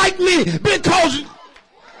folk like me because...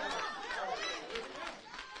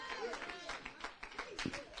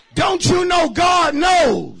 Don't you know God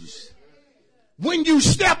knows when you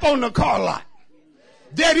step on the car lot,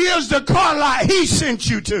 that is the car lot he sent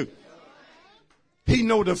you to. He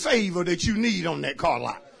know the favor that you need on that car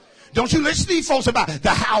lot. Don't you listen to these folks about the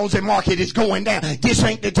housing market is going down. This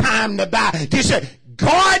ain't the time to buy.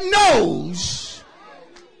 God knows.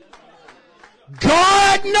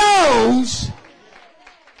 God knows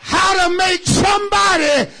how to make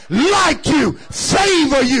somebody like you,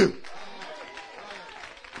 favor you.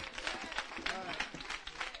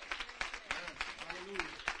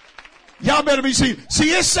 Y'all better be seen.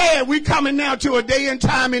 See, it's sad we coming now to a day and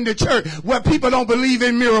time in the church where people don't believe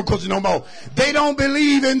in miracles no more. They don't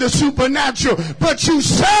believe in the supernatural, but you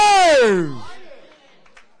serve.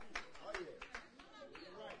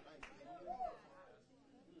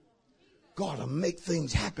 God will make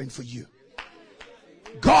things happen for you.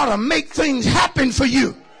 God will make things happen for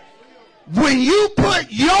you. When you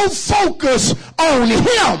put your focus on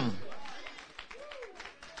him,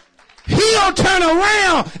 he'll turn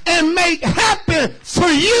around and make happen for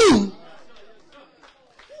you.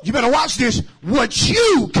 You better watch this. What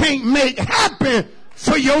you can't make happen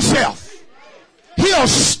for yourself. He'll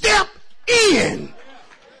step in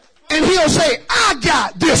and he'll say, I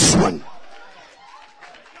got this one.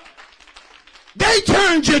 They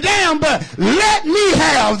turned you down, but let me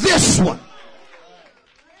have this one.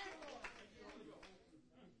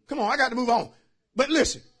 Come on, I got to move on. But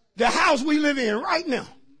listen, the house we live in right now,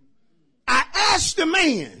 I asked the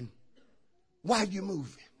man, why you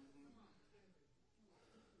moving?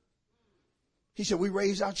 He said, we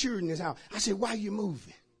raised our children in this house. I said, why you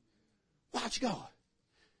moving? Watch God.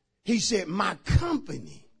 He said, my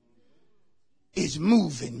company is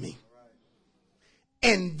moving me.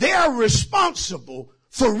 And they're responsible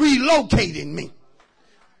for relocating me.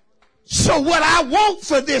 So what I want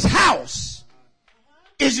for this house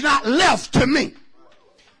is not left to me.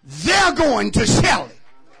 They're going to sell it.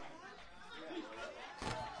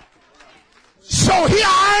 So here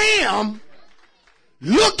I am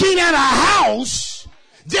looking at a house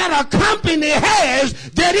that a company has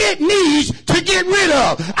that it needs to get rid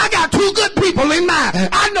of. I got two good people in mind.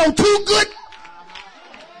 I know two good.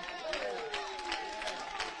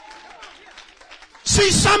 See,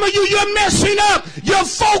 some of you, you're messing up. You're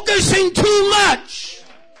focusing too much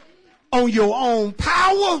on your own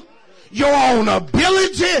power, your own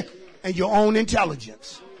ability, and your own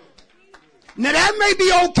intelligence. Now, that may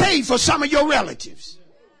be okay for some of your relatives,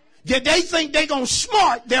 that they think they're going to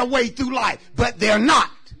smart their way through life, but they're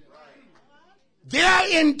not.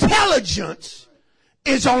 Their intelligence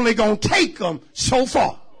is only going to take them so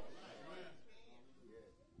far.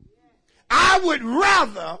 I would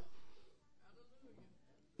rather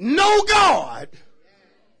know God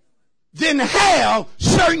than have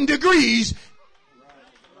certain degrees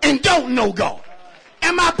and don't know God.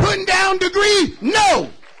 Am I putting down degrees? No.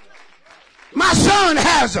 My son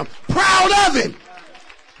has them. Proud of him.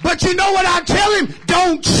 But you know what I tell him?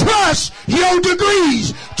 Don't trust your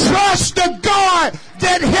degrees. Trust the God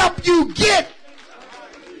that helped you get.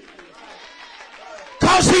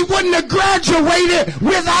 Because he wouldn't have graduated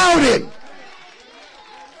without him.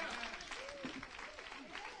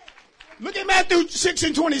 Look at Matthew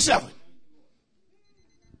 6:27.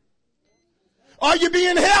 Are you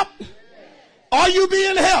being helped? Are you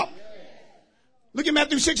being helped? Look at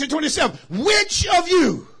Matthew 6:27. Which of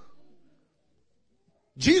you,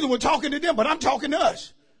 Jesus was talking to them, but I'm talking to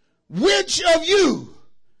us. Which of you,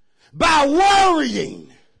 by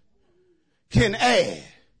worrying, can add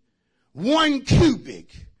 1 cubit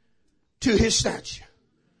to his stature?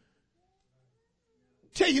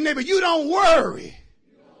 Tell your neighbor, you don't worry.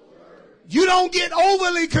 You don't get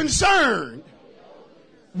overly concerned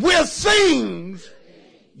with things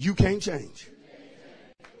you can't change.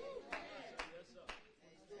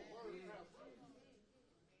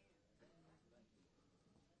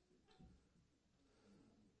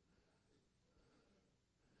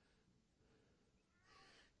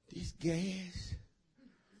 This gas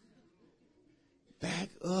back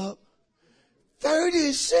up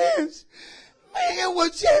 30 cents. Man, it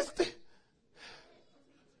was just...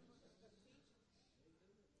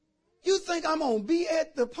 You think I'm going to be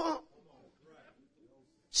at the pump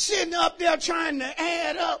sitting up there trying to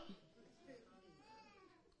add up?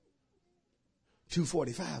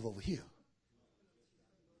 $2.45 over here.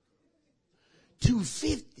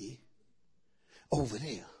 $2.50 over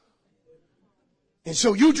there. And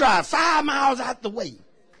so you drive 5 miles out the way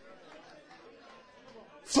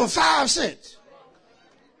for 5 cents.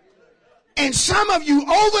 And some of you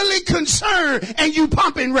overly concerned and you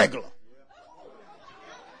pumping regular.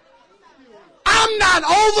 I'm not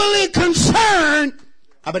overly concerned.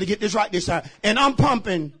 I better get this right this time. And I'm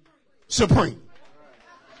pumping Supreme.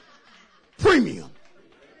 Premium.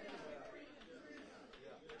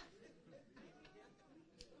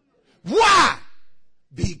 Why?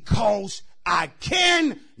 Because I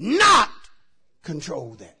cannot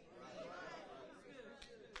control that.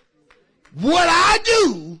 What I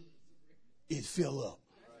do is fill up.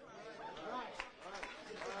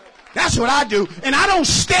 That's what I do. And I don't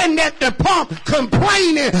stand at the pump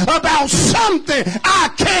complaining about something I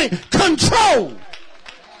can't control.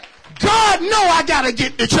 God knows I got to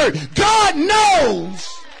get to church. God knows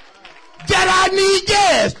that I need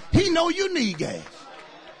gas. He knows you need gas.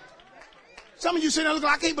 Some of you say,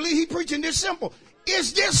 I can't believe he's preaching this simple.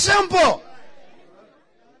 It's this simple.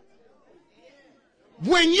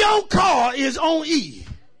 When your car is on E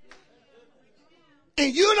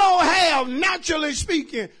and you don't have, naturally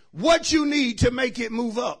speaking, what you need to make it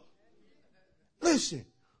move up. Listen,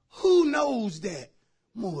 who knows that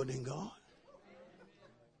more than God?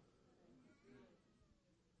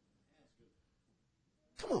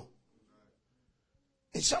 Come on.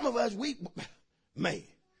 And some of us, we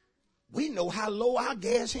know how low our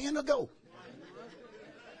gas handle go.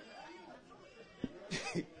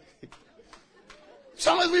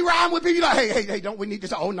 Some of us, we ride with people like, hey, don't we need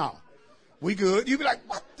this? Oh, no. We good. You be like,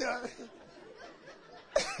 what the?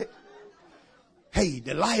 Hey,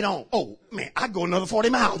 the light on. Oh, man, I go another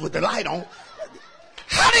 40 miles with the light on.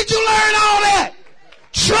 How did you learn all that?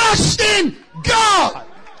 Trust in God.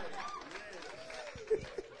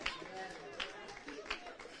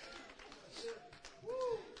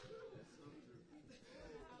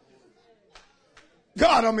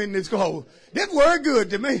 God, I'm in this cold. This word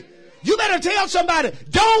good to me. You better tell somebody,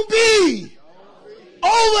 don't be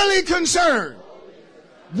overly concerned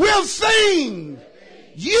with things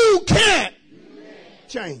you can't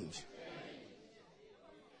change.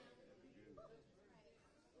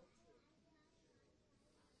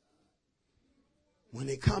 When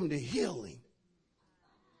it comes to healing,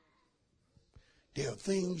 there are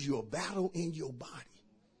things you'll battle in your body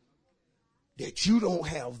that you don't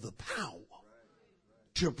have the power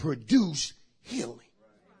to produce healing.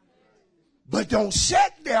 But don't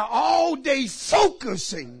sit there all day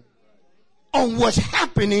focusing on what's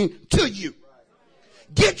happening to you.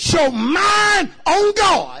 Get your mind on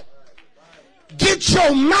God. Get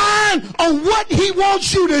your mind on what he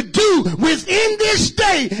wants you to do within this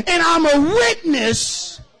day. And I'm a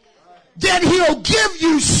witness that he'll give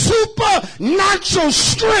you supernatural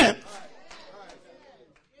strength.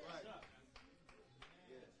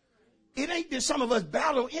 It ain't that some of us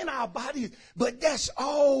battle in our bodies, but that's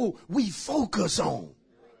all we focus on.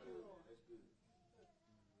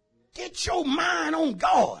 Get your mind on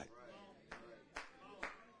God.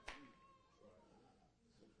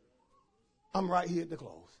 I'm right here at the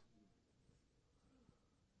close.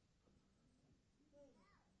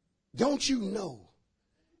 Don't you know,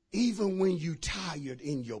 even when you're tired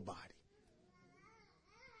in your body,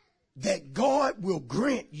 that God will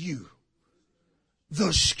grant you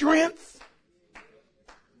the strength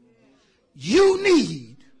you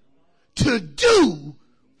need to do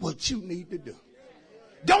what you need to do.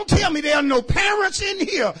 Don't tell me there are no parents in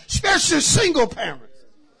here, especially single parents,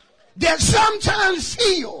 that sometimes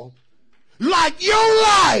feel like your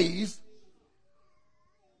life,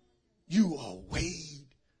 you are weighed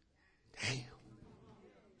down.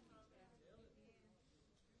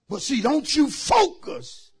 But see, don't you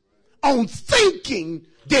focus on thinking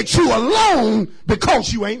that you're alone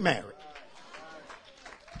because you ain't married.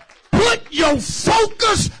 Put your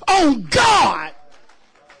focus on God,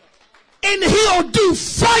 and he'll do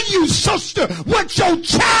for you, sister, what your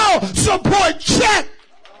child support check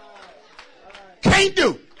can't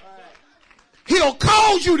do. He'll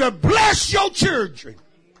cause you to bless your children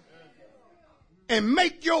and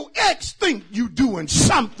make your ex think you doing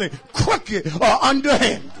something crooked or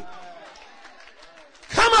underhanded.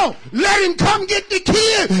 Come on, let him come get the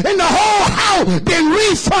kid and the whole house been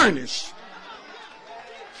refurnished.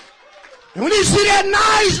 And when he see that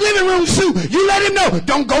nice living room suit, you let him know,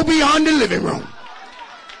 don't go beyond the living room.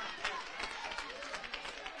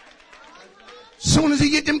 Soon as he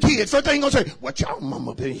get them kids, first thing he gonna say, what y'all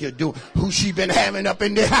mama been here doing? Who she been having up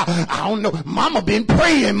in the house? I don't know. Mama been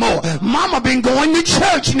praying more. Mama been going to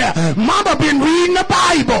church now. Mama been reading the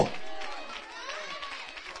Bible.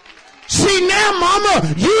 See now,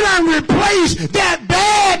 mama, you done replaced that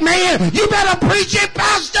bad man. You better preach it,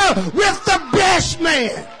 pastor, with the best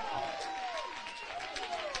man.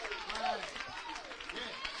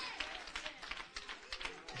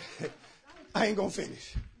 I ain't gonna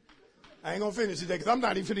finish. I ain't gonna finish today because I'm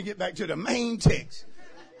not even gonna get back to the main text.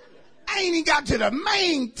 I ain't even got to the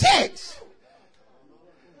main text.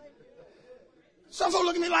 Some folks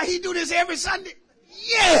look at me like he do this every Sunday.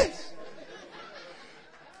 Yes.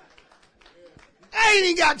 I ain't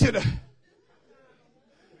even got to the.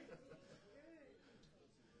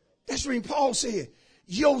 That's when Paul said,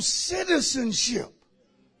 your citizenship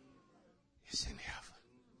is in heaven.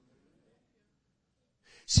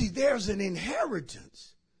 See, there's an inheritance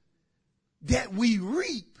that we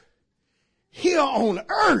reap here on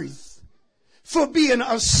earth for being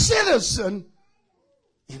a citizen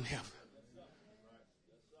in heaven.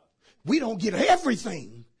 We don't get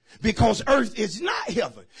everything because earth is not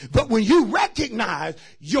heaven. But when you recognize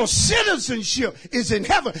your citizenship is in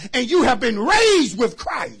heaven and you have been raised with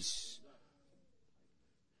Christ,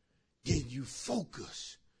 then you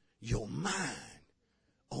focus your mind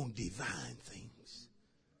on divine things.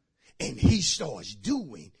 And he starts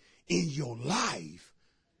doing in your life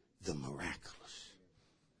the miraculous.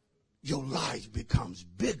 Your life becomes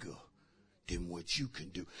bigger than what you can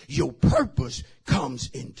do. Your purpose comes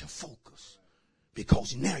into focus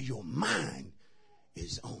because now your mind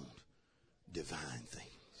is on divine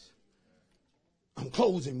things. I'm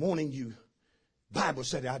closing, wanting you. Bible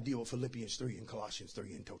study, I deal with Philippians 3 and Colossians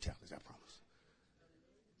 3 in totality, I promise.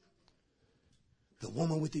 The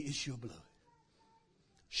woman with the issue of blood.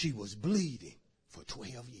 She was bleeding for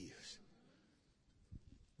 12 years.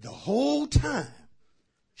 The whole time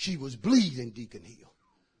She was bleeding, Deacon Hill.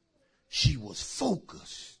 She was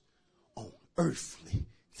focused on earthly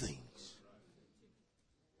things.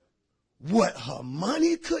 What her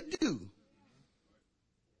money could do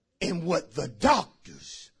and what the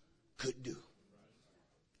doctors could do.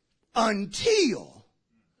 Until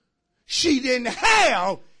she didn't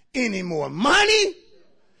have any more money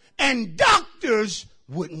and doctors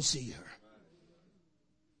wouldn't see her.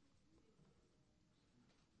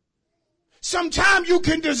 Sometimes you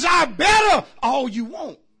can desire better all you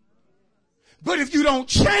want. But if you don't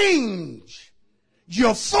change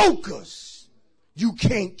your focus, you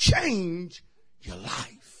can't change your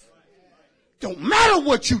life. Don't matter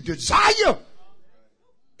what you desire.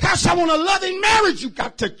 Pastor, I want a loving marriage. You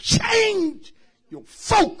got to change your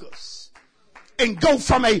focus and go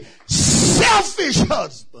from a selfish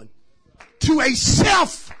husband to a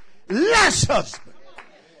selfless husband.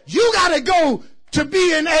 You got to go to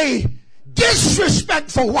being a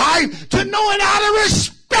disrespectful wife to knowing how to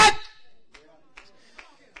respect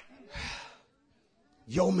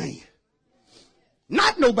your man.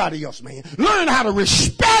 Not nobody else, man. Learn how to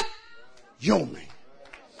respect your man.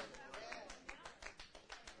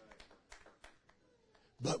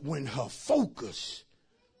 But when her focus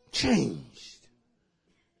changed,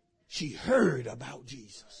 she heard about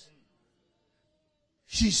Jesus.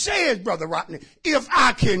 She says, Brother Rodney, if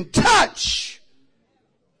I can touch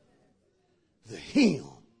the hem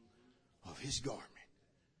of his garment,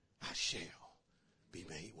 I shall be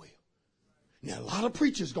made well. Now, a lot of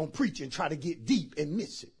preachers going to preach and try to get deep and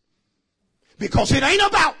miss it. Because it ain't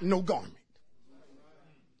about no garment.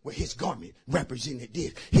 Well, his garment represented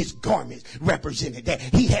this. His garments represented that.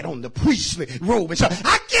 He had on the priestly robe. And so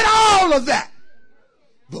I get all of that.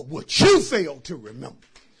 But what you fail to remember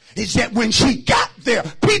is that when she got there,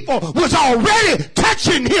 people was already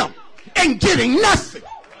touching him and getting nothing.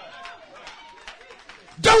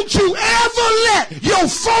 Don't you ever let your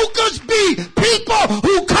focus be people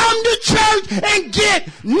who come to church and get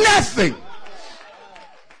nothing.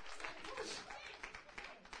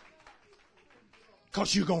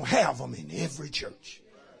 Because you're going to have them in every church.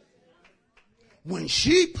 When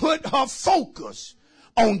she put her focus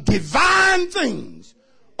on divine things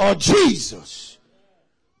or Jesus,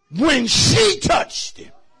 when she touched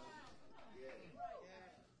him,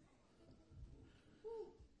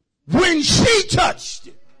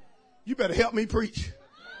 you better help me preach.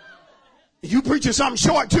 You preaching something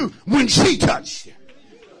short too. When she touched him.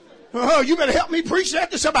 Oh, you better help me preach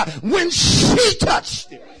that to somebody. When she touched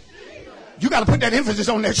him. You got to put that emphasis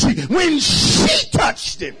on that she. When she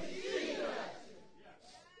touched him.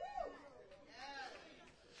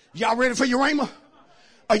 Y'all ready for your rhema?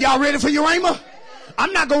 Are y'all ready for your rhema?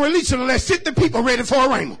 I'm not going to release it unless 50 people ready for a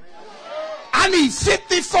rhema. I need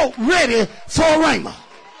 50 folk ready for a rhema.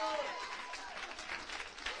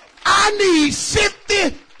 I need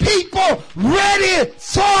 50 people ready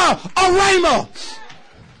for a rhema.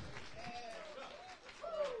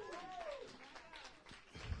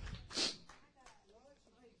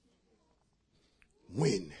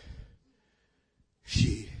 When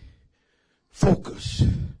she focused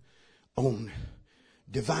on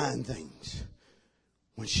divine things,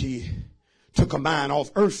 when she took her mind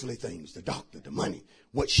off earthly things, the doctor, the money,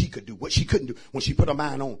 what she could do, what she couldn't do, when she put her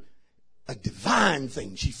mind on a divine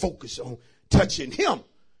thing, she focused on touching him.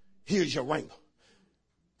 Here's your rhema.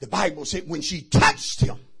 The Bible said when she touched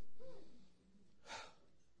him,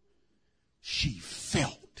 she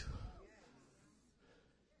felt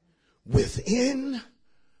within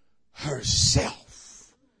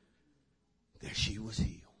herself that she was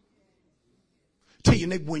healed. Tell your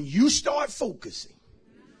neighbor, when you start focusing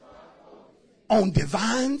on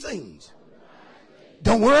divine things,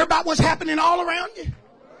 don't worry about what's happening all around you.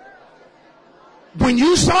 When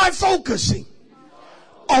you start focusing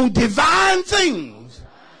on divine things,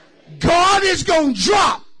 God is going to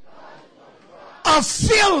drop a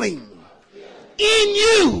feeling in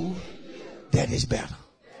you that is better.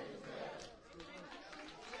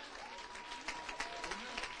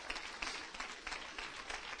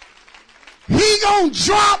 He gonna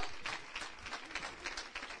drop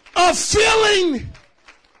a feeling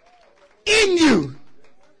in you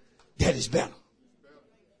that is better.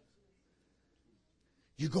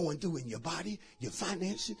 You're going through in your body, your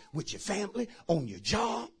finances, with your family, on your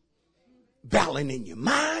job, battling in your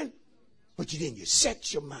mind, but then you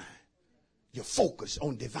set your mind, your focus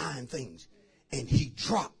on divine things, and he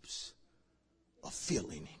drops a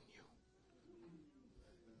feeling in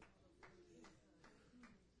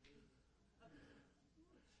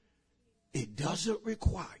you. It doesn't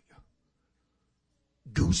require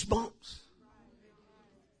goosebumps.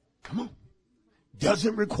 Come on.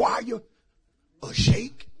 Doesn't require a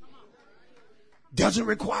shake. Doesn't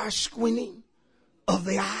require squinting of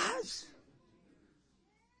the eyes.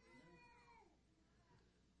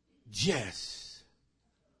 Just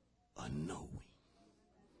a knowing.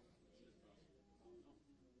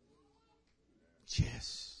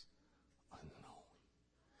 Just a knowing.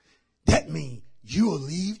 That means you'll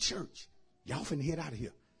leave church. Y'all finna head out of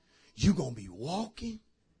here. You're going to be walking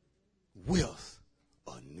with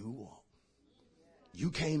a new walk. You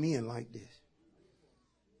came in like this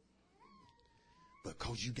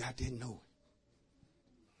because you got that knowing.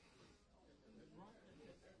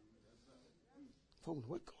 Folks,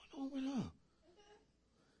 what's going on with her?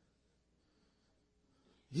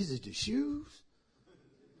 Is it the shoes?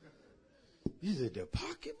 Is it the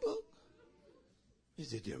pocketbook?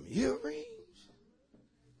 Is it them earrings?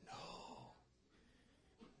 No.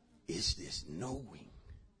 It's this knowing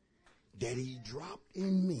that he dropped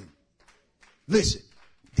in me. Listen,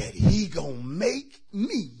 that he gonna make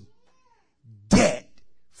me debt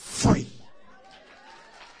free.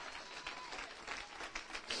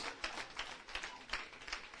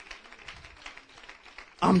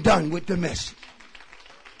 I'm done with the message.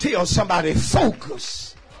 Tell somebody,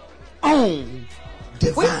 focus on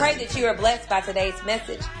divine. We pray that you are blessed by today's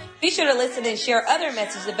message. Be sure to listen and share other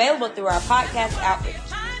messages available through our podcast outreach.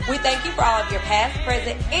 We thank you for all of your past,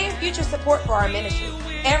 present, and future support for our ministry.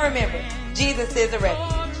 And remember, Jesus is a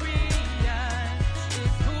refuge.